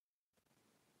what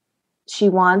she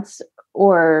wants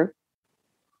or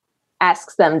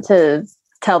asks them to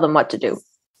tell them what to do.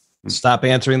 Stop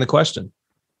answering the question.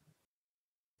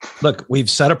 Look, we've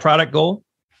set a product goal.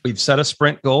 We've set a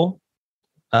sprint goal.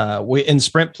 In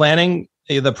sprint planning,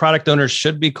 the product owners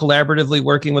should be collaboratively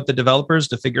working with the developers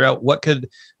to figure out what could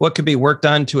be worked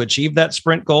on to achieve that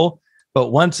sprint goal. But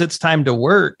once it's time to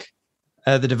work,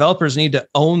 the developers need to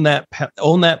own that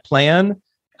plan,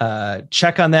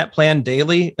 check on that plan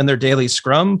daily in their daily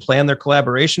Scrum, plan their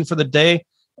collaboration for the day,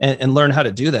 and learn how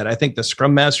to do that. I think the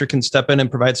Scrum Master can step in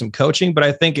and provide some coaching, but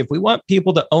I think if we want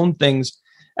people to own things,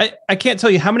 I can't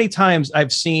tell you how many times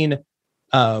I've seen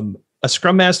a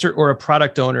Scrum Master or a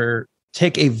product owner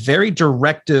take a very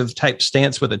directive type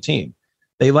stance with a team.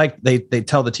 They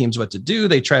tell the teams what to do.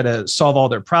 They try to solve all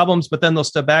their problems, but then they'll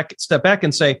step back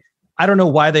and say, I don't know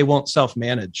why they won't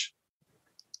self-manage.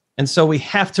 And so we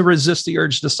have to resist the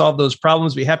urge to solve those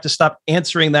problems. We have to stop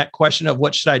answering that question of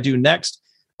what should I do next,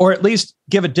 or at least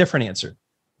give a different answer.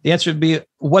 The answer would be,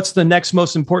 what's the next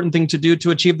most important thing to do to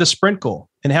achieve the sprint goal?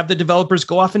 And have the developers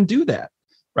go off and do that,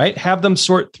 right? Have them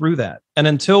sort through that. And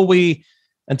until we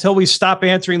stop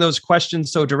answering those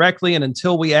questions so directly, and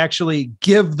until we actually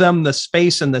give them the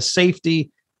space and the safety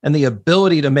and the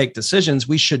ability to make decisions,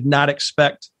 we should not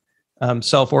expect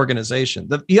self-organization.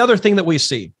 The other thing that we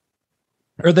see,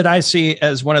 or that I see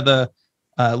as one of the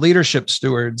leadership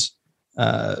stewards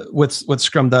with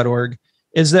Scrum.org,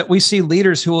 is that we see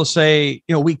leaders who will say,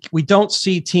 we don't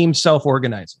see teams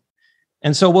self-organizing.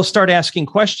 And so we'll start asking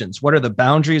questions. What are the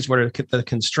boundaries? What are the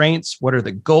constraints? What are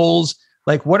the goals?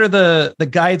 Like, what are the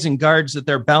guides and guards that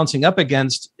they're bouncing up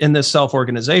against in this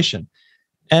self-organization?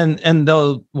 And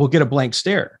we'll get a blank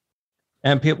stare.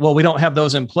 And people, well, we don't have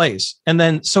those in place. And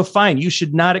then, so fine, you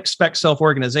should not expect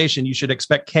self-organization. You should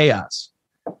expect chaos.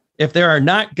 If there are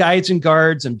not guides and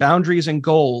guards and boundaries and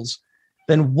goals,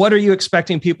 then what are you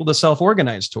expecting people to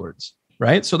self-organize towards,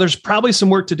 right? So there's probably some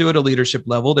work to do at a leadership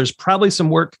level. There's probably some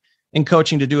work in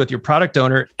coaching to do with your product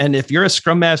owner. And if you're a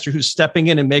Scrum Master who's stepping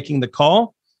in and making the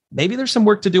call, maybe there's some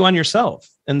work to do on yourself.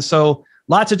 And so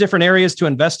lots of different areas to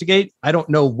investigate. I don't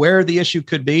know where the issue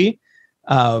could be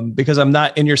because I'm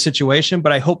not in your situation,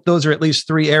 but I hope those are at least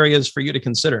 3 areas for you to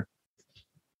consider.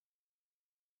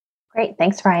 Great.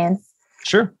 Thanks, Ryan.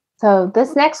 Sure. So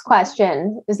this next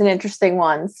question is an interesting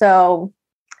one. So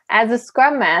as a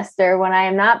Scrum Master, when I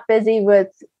am not busy with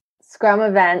Scrum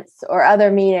events or other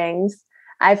meetings,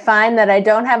 I find that I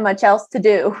don't have much else to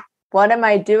do. What am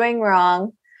I doing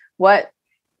wrong? What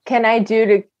can I do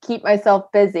to keep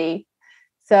myself busy?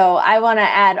 So I want to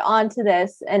add on to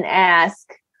this and ask,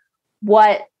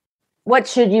 what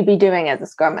should you be doing as a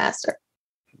Scrum Master?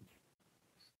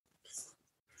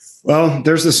 Well,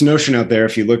 there's this notion out there,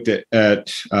 if you looked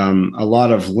at a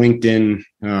lot of LinkedIn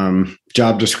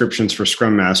job descriptions for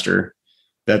Scrum Master,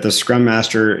 that the Scrum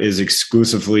Master is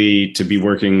exclusively to be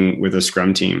working with a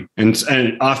Scrum team. And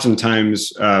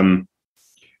oftentimes,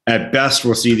 at best,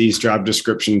 we'll see these job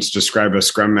descriptions describe a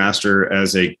Scrum Master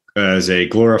as a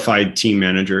glorified team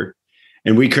manager.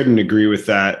 And we couldn't agree with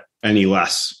that any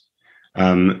less.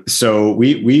 So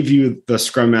we view the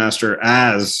Scrum Master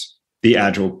as the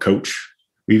Agile coach.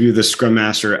 We view the Scrum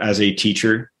Master as a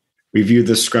teacher. We view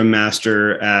the Scrum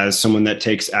Master as someone that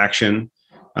takes action.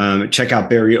 Check out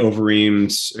Barry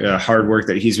Overeem's hard work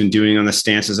that he's been doing on the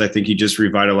stances. I think he just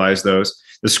revitalized those.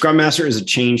 The Scrum Master is a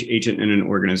change agent in an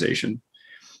organization.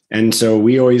 And so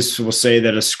we always will say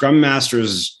that a Scrum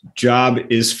Master's job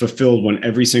is fulfilled when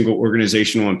every single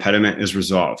organizational impediment is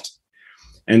resolved.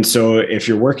 And so if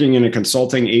you're working in a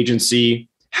consulting agency,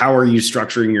 how are you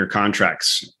structuring your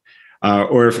contracts?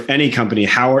 Or if any company,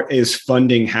 how is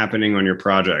funding happening on your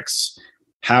projects?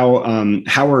 How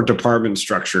are departments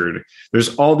structured?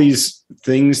 There's all these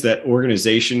things that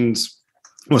organizations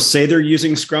will say they're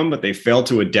using Scrum, but they fail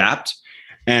to adapt.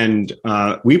 And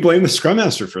we blame the Scrum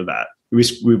Master for that.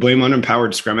 We blame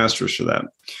unempowered Scrum Masters for that.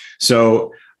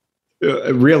 So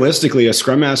realistically, a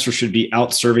Scrum Master should be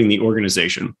out serving the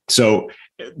organization. So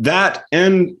that,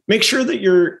 and make sure that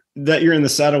you're in the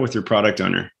saddle with your product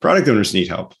owner. Product owners need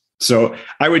help. So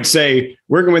I would say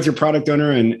working with your product owner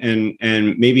and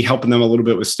maybe helping them a little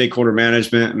bit with stakeholder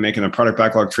management and making the product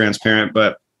backlog transparent,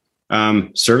 but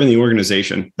serving the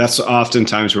organization. That's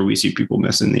oftentimes where we see people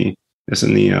missing the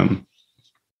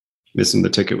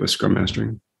ticket with Scrum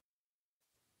Mastering.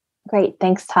 Great.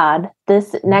 Thanks, Todd.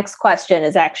 This next question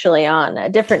is actually on a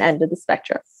different end of the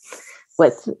spectrum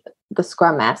with the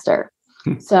Scrum Master.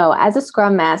 So as a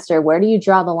Scrum Master, where do you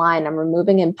draw the line on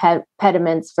removing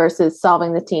impediments versus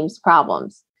solving the team's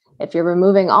problems? If you're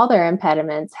removing all their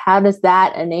impediments, how does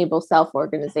that enable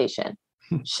self-organization?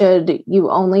 Should you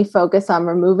only focus on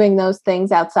removing those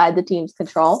things outside the team's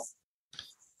control?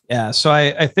 Yeah, so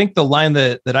I think the line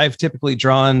that I've typically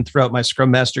drawn throughout my Scrum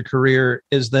Master career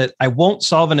is that I won't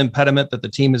solve an impediment that the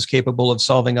team is capable of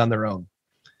solving on their own.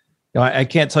 I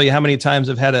can't tell you how many times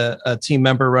I've had a team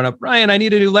member run up, Ryan, I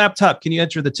need a new laptop. Can you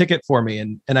enter the ticket for me?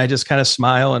 And I just kind of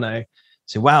smile and I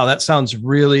say, wow, that sounds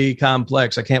really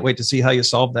complex. I can't wait to see how you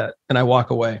solve that. And I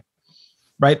walk away,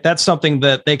 right? That's something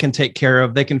that they can take care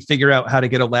of. They can figure out how to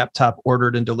get a laptop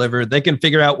ordered and delivered. They can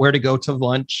figure out where to go to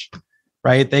lunch,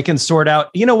 right? They can sort out,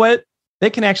 you know what? They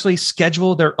can actually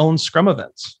schedule their own Scrum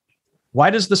events. Why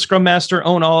does the Scrum Master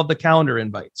own all of the calendar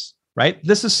invites, right?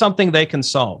 This is something they can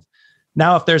solve.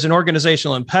 Now, if there's an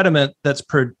organizational impediment that's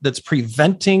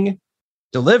preventing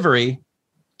delivery,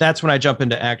 that's when I jump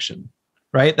into action.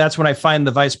 right? That's when I find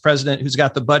the vice president who's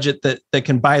got the budget that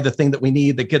can buy the thing that we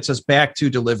need that gets us back to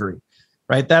delivery,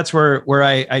 right? That's where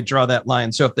I draw that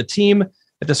line. So if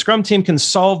the Scrum team can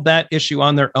solve that issue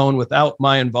on their own without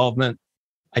my involvement,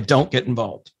 I don't get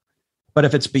involved. But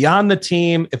if it's beyond the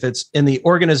team, if it's in the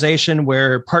organization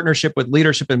where partnership with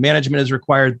leadership and management is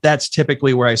required, that's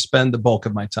typically where I spend the bulk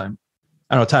of my time.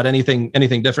 I don't know, Todd,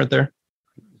 anything different there?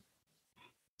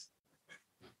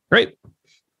 Great.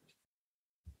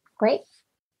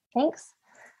 Thanks.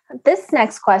 This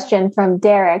next question from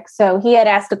Derek. So he had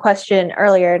asked a question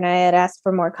earlier and I had asked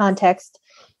for more context.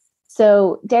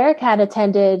 So Derek had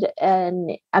attended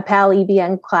a PAL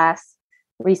EBM class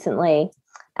recently,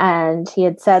 and he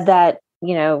had said that,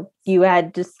 you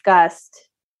had discussed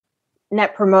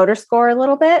Net Promoter Score a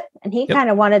little bit, and he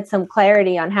kind of wanted some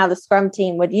clarity on how the Scrum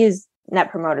team would use Net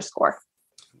Promoter Score.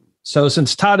 So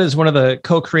since Todd is one of the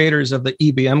co-creators of the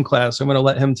EBM class, I'm going to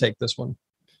let him take this one.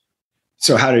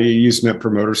 So how do you use Net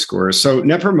Promoter Score? So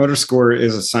Net Promoter Score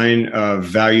is a sign of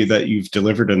value that you've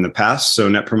delivered in the past. So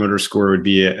Net Promoter Score would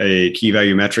be a key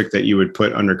value metric that you would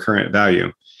put under current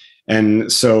value.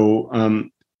 And so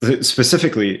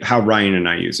specifically how Ryan and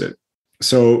I use it.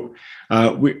 So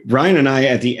Ryan and I,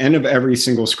 at the end of every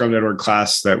single Scrum.org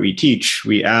class that we teach,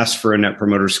 we ask for a Net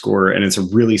Promoter Score, and it's a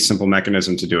really simple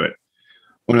mechanism to do it.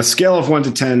 On a scale of 1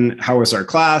 to 10, how was our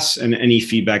class? And any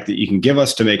feedback that you can give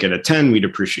us to make it a 10, we'd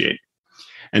appreciate.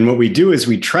 And what we do is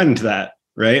we trend that,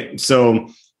 right? So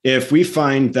if we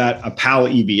find that a PAL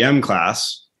EBM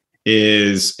class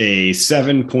is a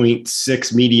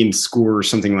 7.6 median score or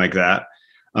something like that,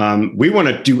 we want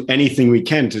to do anything we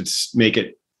can to make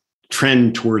it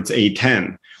trend towards a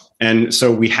 10. And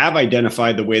so we have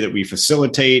identified the way that we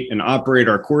facilitate and operate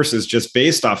our courses just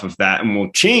based off of that, and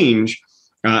we'll change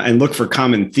and look for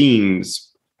common themes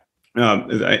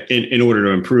in order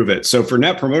to improve it. So for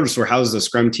Net Promoter Score, how does the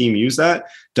Scrum team use that?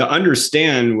 To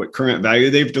understand what current value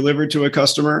they've delivered to a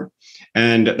customer.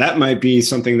 And that might be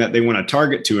something that they want to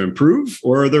target to improve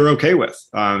or they're okay with.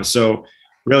 So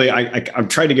really, I've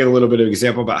tried to get a little bit of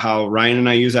example about how Ryan and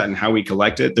I use that and how we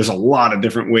collect it. There's a lot of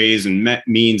different ways and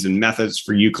means and methods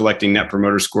for you collecting Net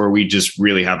Promoter Score. We just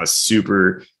really have a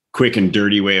super quick and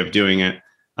dirty way of doing it.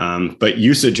 But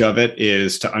usage of it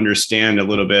is to understand a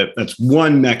little bit. That's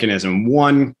one mechanism,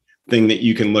 one thing that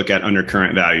you can look at under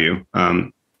current value.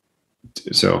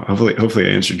 So hopefully I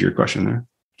answered your question there.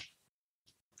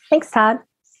 Thanks, Todd.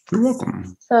 You're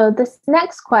welcome. So this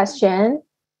next question.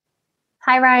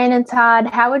 Hi, Ryan and Todd.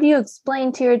 How would you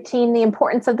explain to your team the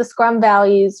importance of the Scrum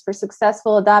values for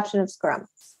successful adoption of Scrum?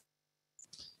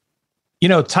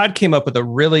 Todd came up with a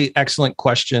really excellent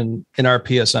question in our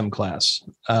PSM class.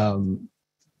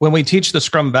 When we teach the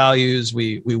Scrum values,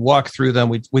 we walk through them.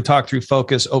 We talk through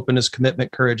focus, openness,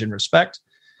 commitment, courage, and respect.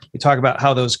 We talk about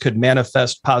how those could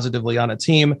manifest positively on a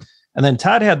team. And then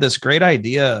Todd had this great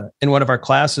idea in one of our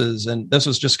classes, and this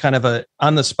was just kind of a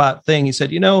on-the-spot thing. He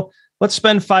said, let's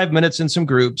spend 5 minutes in some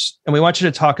groups, and we want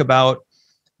you to talk about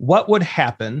what would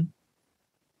happen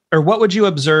or what would you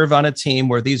observe on a team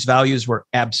where these values were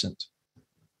absent.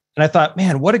 And I thought,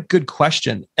 man, what a good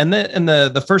question. And then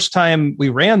the first time we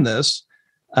ran this,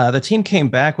 the team came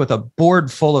back with a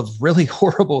board full of really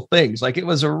horrible things. Like it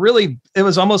was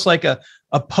almost like a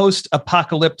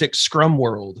post-apocalyptic Scrum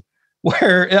world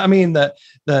where,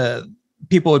 the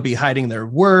people would be hiding their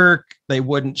work. They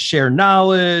wouldn't share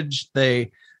knowledge.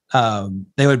 They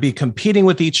would be competing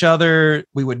with each other.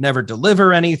 We would never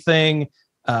deliver anything.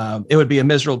 It would be a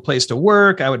miserable place to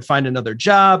work. I would find another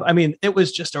job. It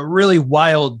was just a really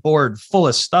wild board full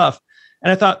of stuff.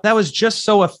 And I thought that was just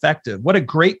so effective. What a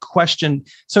great question.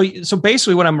 So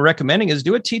basically what I'm recommending is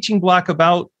do a teaching block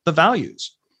about the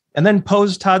values and then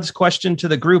pose Todd's question to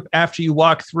the group after you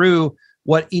walk through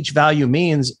what each value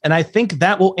means. And I think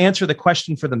that will answer the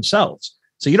question for themselves.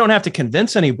 So you don't have to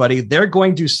convince anybody. They're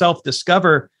going to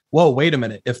self-discover, whoa, wait a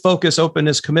minute. If focus,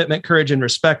 openness, commitment, courage, and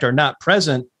respect are not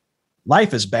present,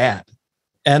 life is bad.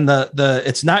 And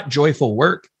it's not joyful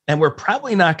work. And we're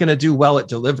probably not going to do well at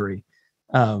delivery.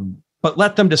 But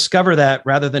let them discover that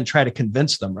rather than try to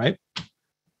convince them, right?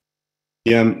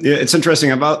 Yeah, it's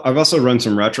interesting. I've also run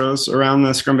some retros around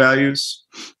the Scrum values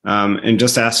and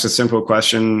just asked a simple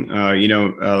question,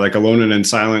 like Alone and in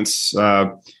Silence,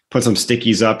 put some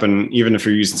stickies up. And even if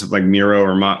you're using something like Miro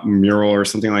or Mural or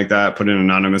something like that, put in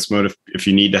anonymous mode if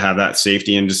you need to have that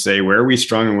safety and just say, where are we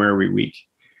strong and where are we weak?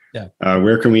 Yeah.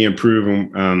 Where can we improve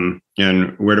and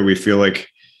where do we feel like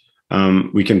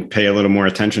we can pay a little more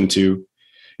attention to?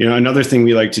 Another thing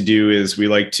we like to do is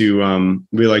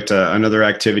another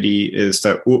activity is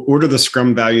to order the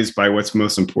Scrum values by what's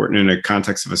most important in a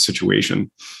context of a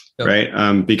situation,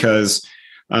 right? Because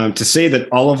To say that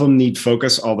all of them need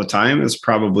focus all the time is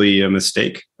probably a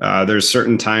mistake. There's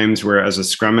certain times where, as a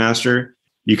Scrum Master,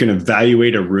 you can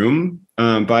evaluate a room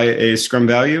by a Scrum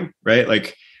value, right?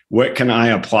 Like, what can I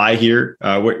apply here?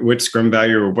 What Scrum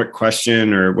value or what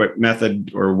question or what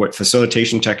method or what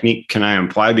facilitation technique can I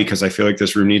apply? Because I feel like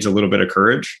this room needs a little bit of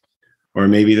courage, or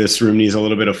maybe this room needs a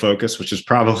little bit of focus, which is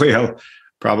probably a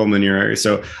problem in your area.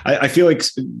 So I feel like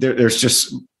there's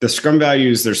just the Scrum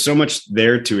values. There's so much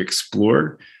there to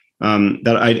explore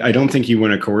that I don't think you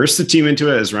want to coerce the team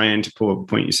into it, as Ryan, to pull up a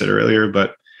point you said earlier.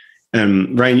 But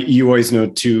Ryan, you always know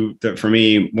too that for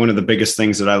me, one of the biggest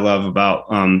things that I love about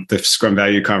the Scrum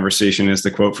value conversation is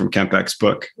the quote from Kent Beck's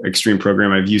book, Extreme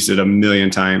Program. I've used it a million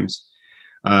times.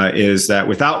 Is that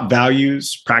without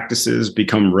values, practices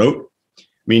become rote,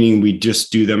 meaning we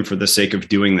just do them for the sake of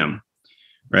doing them,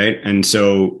 right? And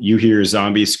so you hear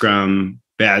zombie Scrum,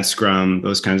 bad Scrum,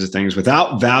 those kinds of things.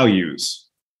 Without values,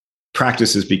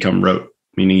 practices become rote,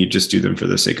 meaning you just do them for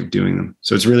the sake of doing them.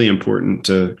 So it's really important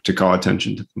to call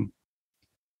attention to them.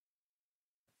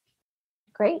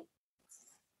 Great.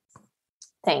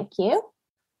 Thank you.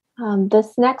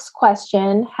 This next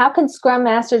question, how can Scrum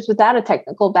Masters without a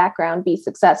technical background be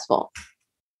successful?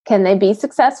 Can they be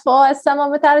successful as someone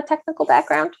without a technical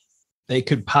background? They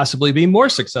could possibly be more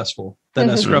successful than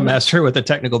a Scrum Master with a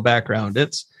technical background.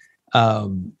 It's,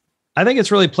 I think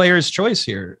it's really player's choice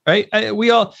here, right?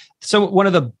 So one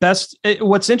of the best,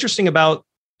 what's interesting about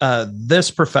this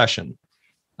profession,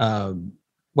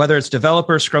 whether it's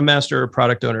developer, Scrum Master, or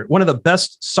product owner, one of the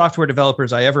best software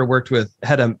developers I ever worked with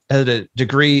had a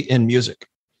degree in music,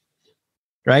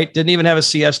 right? Didn't even have a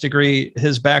CS degree.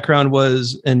 His background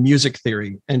was in music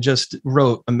theory and just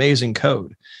wrote amazing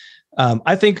code.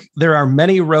 I think there are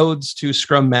many roads to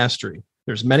Scrum Mastery.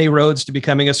 There's many roads to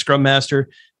becoming a Scrum Master.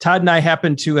 Todd and I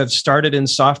happen to have started in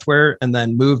software and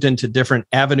then moved into different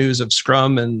avenues of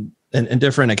Scrum and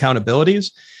different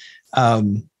accountabilities.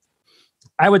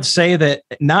 I would say that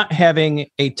not having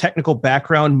a technical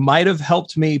background might have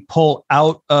helped me pull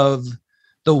out of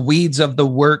the weeds of the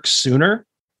work sooner.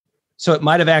 So it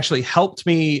might have actually helped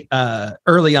me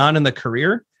early on in the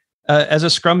career as a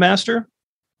Scrum Master.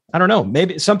 I don't know.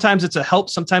 Maybe sometimes it's a help,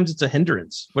 sometimes it's a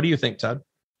hindrance. What do you think, Todd?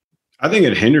 I think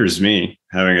it hinders me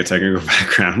having a technical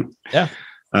background. Yeah.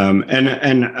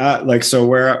 So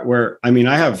where I mean,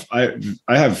 I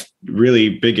have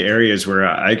really big areas where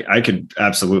I could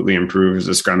absolutely improve as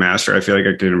a Scrum Master. I feel like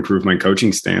I could improve my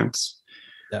coaching stance.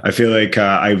 Yeah. I feel like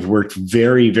I've worked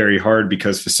very, very hard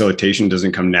because facilitation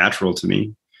doesn't come natural to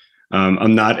me.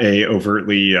 I'm not a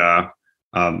overtly,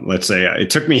 let's say it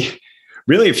took me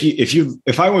really,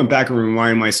 if I went back and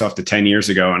rewind myself to 10 years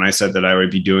ago and I said that I would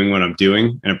be doing what I'm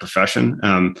doing in a profession,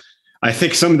 I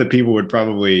think some of the people would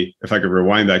probably, if I could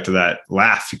rewind back to that,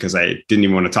 laugh because I didn't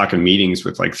even want to talk in meetings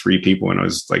with like 3 people and I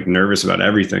was like nervous about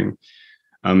everything.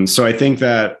 So I think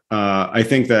that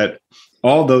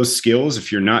all those skills,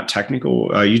 if you're not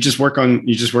technical, you just work on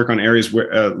areas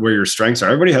where your strengths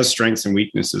are. Everybody has strengths and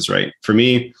weaknesses, right? For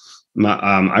me,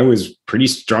 I was pretty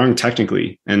strong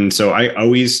technically, and so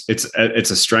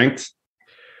it's a strength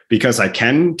because I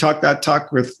can talk that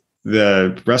talk with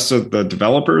the rest of the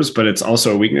developers, but it's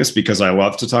also a weakness because I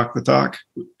love to talk the talk,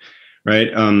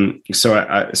 right?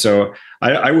 So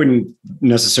I wouldn't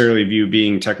necessarily view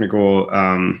being technical,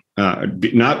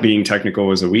 not being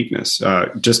technical as a weakness.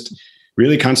 Just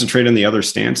really concentrate on the other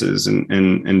stances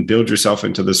and build yourself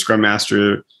into the Scrum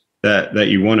Master that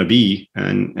you want to be,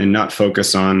 and not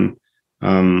focus on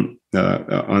the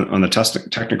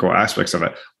technical aspects of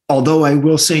it. Although I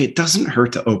will say it doesn't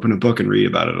hurt to open a book and read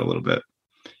about it a little bit.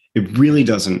 It really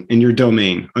doesn't in your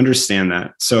domain. Understand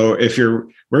that. So if you're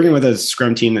working with a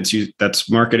Scrum team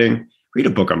that's marketing, read a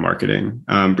book on marketing.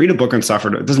 Read a book on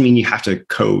software. It doesn't mean you have to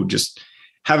code. Just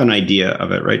have an idea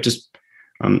of it, right? Just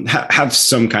have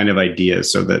some kind of idea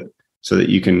so that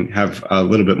you can have a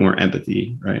little bit more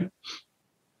empathy, right?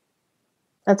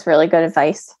 That's really good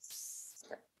advice.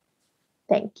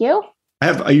 Thank you.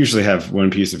 I usually have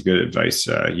one piece of good advice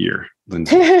a year,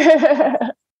 Lindsay.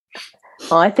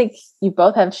 Well, I think you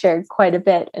both have shared quite a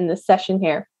bit in this session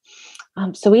here.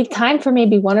 So we have time for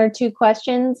maybe 1 or 2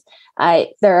 questions.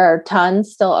 There are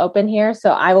tons still open here,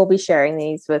 so I will be sharing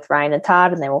these with Ryan and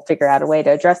Todd, and then we'll figure out a way to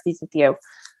address these with you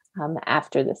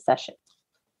after this session.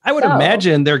 I would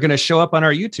imagine they're going to show up on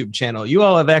our YouTube channel. You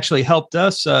all have actually helped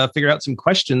us figure out some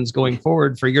questions going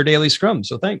forward for your daily Scrum,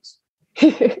 so thanks.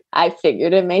 I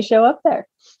figured it may show up there.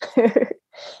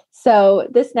 So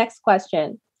this next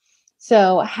question.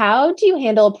 So how do you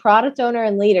handle product owner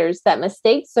and leaders that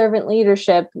mistake servant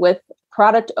leadership with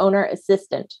product owner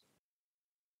assistant?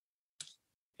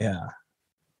 Yeah.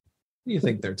 What do you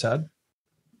think there, Todd?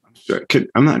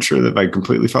 I'm not sure that I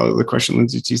completely followed the question,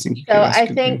 Lindsay. Do you think you could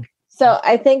ask it?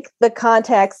 I think the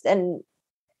context, and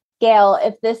Gail,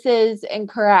 if this is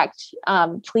incorrect,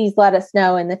 please let us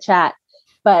know in the chat.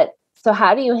 But so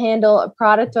how do you handle a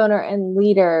product owner and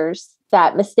leaders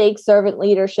that mistake servant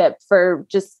leadership for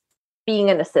just being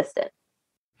an assistant?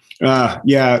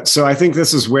 Yeah. So I think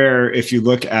this is where, if you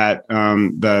look at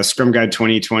the Scrum Guide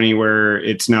 2020, where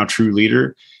it's now True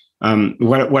Leader,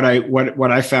 what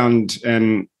I found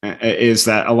is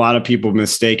that a lot of people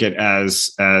mistake it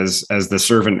as the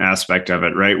servant aspect of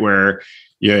it, right? Where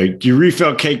you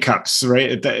refill K-cups,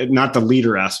 right? Not the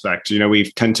leader aspect.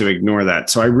 We tend to ignore that.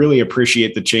 So I really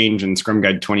appreciate the change in Scrum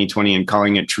Guide 2020 and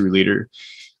calling it True Leader.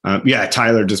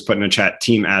 Tyler just put in a chat,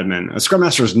 team admin. A Scrum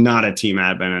Master is not a team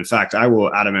admin. In fact, I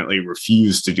will adamantly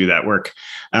refuse to do that work.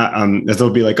 They'll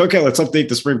be like, okay, let's update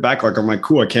the sprint backlog. I'm like,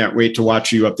 cool, I can't wait to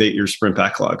watch you update your sprint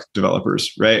backlog,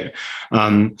 developers, right?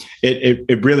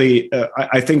 It really,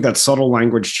 I think that subtle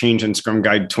language change in Scrum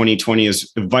Guide 2020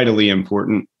 is vitally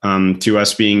important to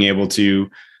us being able to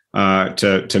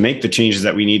make the changes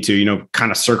that we need to,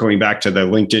 kind of circling back to the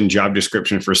LinkedIn job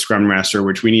description for Scrum Master,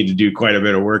 which we need to do quite a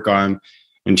bit of work on,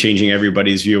 and changing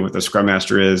everybody's view of what the Scrum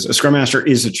Master is. A Scrum Master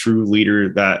is a true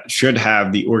leader that should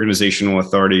have the organizational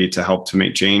authority to help to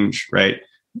make change, right?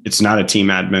 It's not a team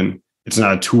admin. It's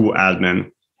not a tool admin.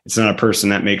 It's not a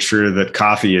person that makes sure that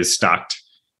coffee is stocked.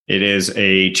 It is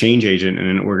a change agent in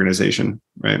an organization,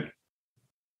 right?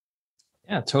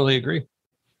 Yeah, totally agree.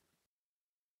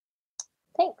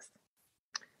 Thanks.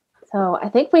 So I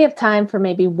think we have time for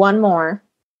maybe one more.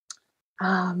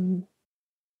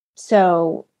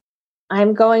 So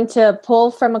I'm going to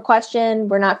pull from a question.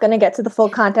 We're not going to get to the full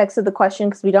context of the question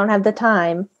because we don't have the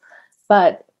time.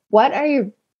 But what are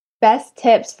your best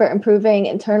tips for improving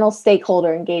internal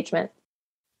stakeholder engagement?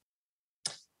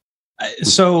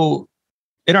 So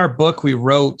in our book, we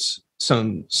wrote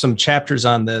some chapters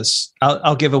on this.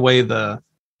 I'll give away the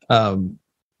kind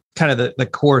of the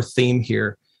core theme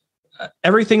here.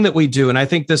 Everything that we do, and I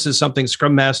think this is something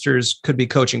Scrum Masters could be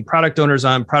coaching product owners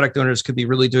on. Product owners could be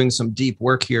really doing some deep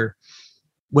work here.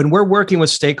 When we're working with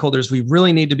stakeholders, we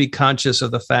really need to be conscious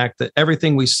of the fact that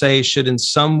everything we say should in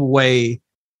some way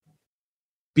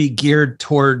be geared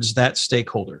towards that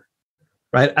stakeholder,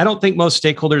 right? I don't think most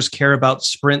stakeholders care about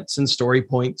sprints and story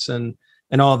points and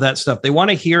all of that stuff. They want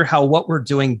to hear how what we're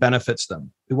doing benefits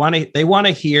them. They want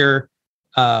to hear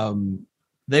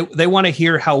they want to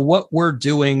hear how what we're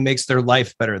doing makes their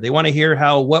life better. They want to hear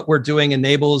how what we're doing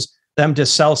enables them to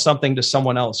sell something to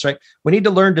someone else, right? We need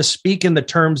to learn to speak in the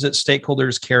terms that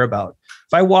stakeholders care about.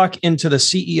 If I walk into the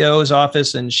CEO's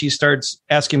office and she starts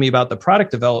asking me about the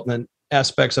product development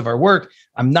aspects of our work,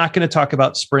 I'm not going to talk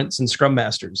about sprints and Scrum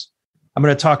Masters. I'm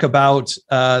going to talk about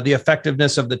the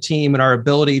effectiveness of the team and our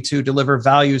ability to deliver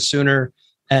value sooner.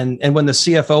 And when the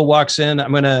CFO walks in,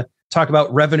 I'm going to talk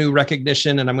about revenue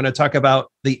recognition, and I'm going to talk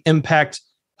about the impact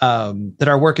that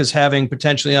our work is having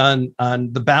potentially on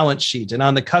the balance sheet and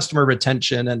on the customer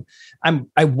retention. And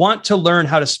I want to learn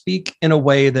how to speak in a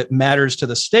way that matters to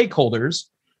the stakeholders,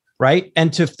 right?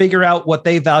 And to figure out what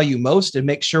they value most and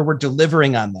make sure we're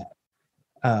delivering on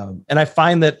that. And I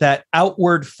find that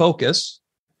outward focus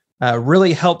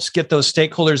really helps get those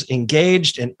stakeholders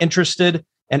engaged and interested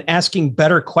and asking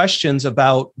better questions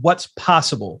about what's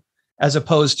possible, as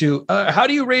opposed to how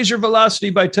do you raise your velocity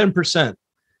by 10%?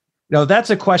 That's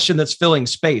a question that's filling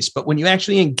space. But when you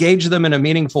actually engage them in a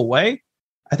meaningful way,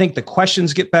 I think the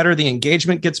questions get better, the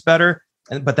engagement gets better,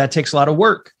 but that takes a lot of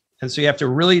work. And so you have to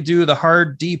really do the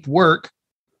hard, deep work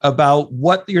about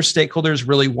what your stakeholders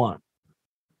really want.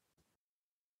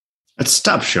 Let's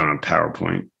stop showing a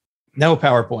PowerPoint. No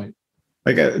PowerPoint.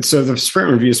 So the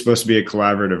sprint review is supposed to be a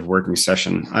collaborative working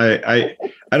session. I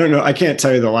don't know. I can't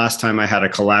tell you the last time I had a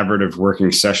collaborative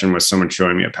working session with someone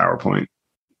showing me a PowerPoint.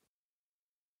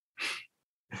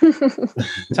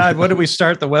 Todd, what did we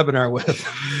start the webinar with?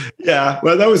 Yeah,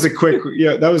 well, that was a quick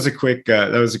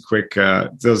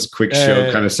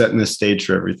show, kind of setting the stage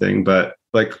for everything. But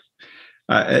to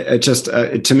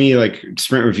me, like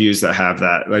sprint reviews that have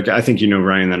that, I think,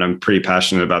 Ryan, that I'm pretty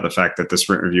passionate about the fact that the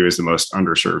sprint review is the most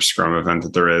underserved Scrum event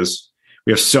that there is.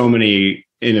 We have so many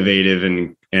innovative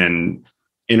and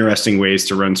interesting ways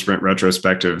to run sprint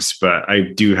retrospectives, but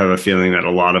I do have a feeling that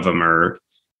a lot of them are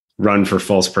run for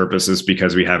false purposes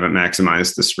because we haven't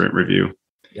maximized the sprint review.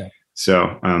 Yeah.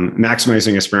 So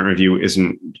maximizing a sprint review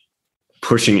isn't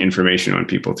pushing information on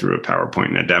people through a PowerPoint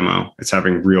and a demo. It's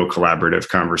having real collaborative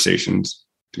conversations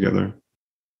together.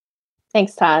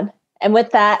 Thanks, Todd. And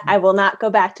with that, I will not go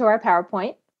back to our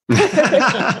PowerPoint.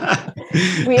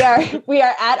 We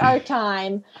are at our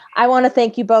time. I want to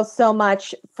thank you both so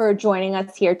much for joining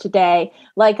us here today.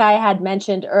 Like I had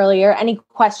mentioned earlier, any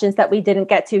questions that we didn't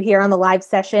get to here on the live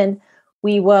session,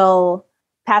 we will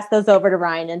pass those over to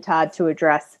Ryan and Todd to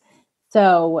address.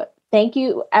 So thank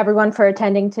you everyone for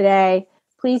attending today.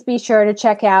 Please be sure to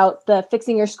check out the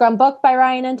Fixing Your Scrum book by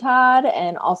Ryan and Todd,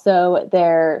 and also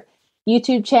their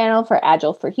YouTube channel for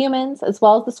Agile for Humans, as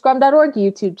well as the Scrum.org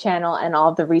YouTube channel and all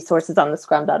of the resources on the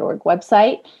Scrum.org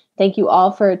website. Thank you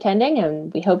all for attending,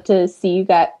 and we hope to see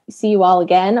you all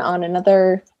again on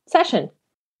another session.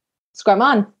 Scrum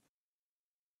on.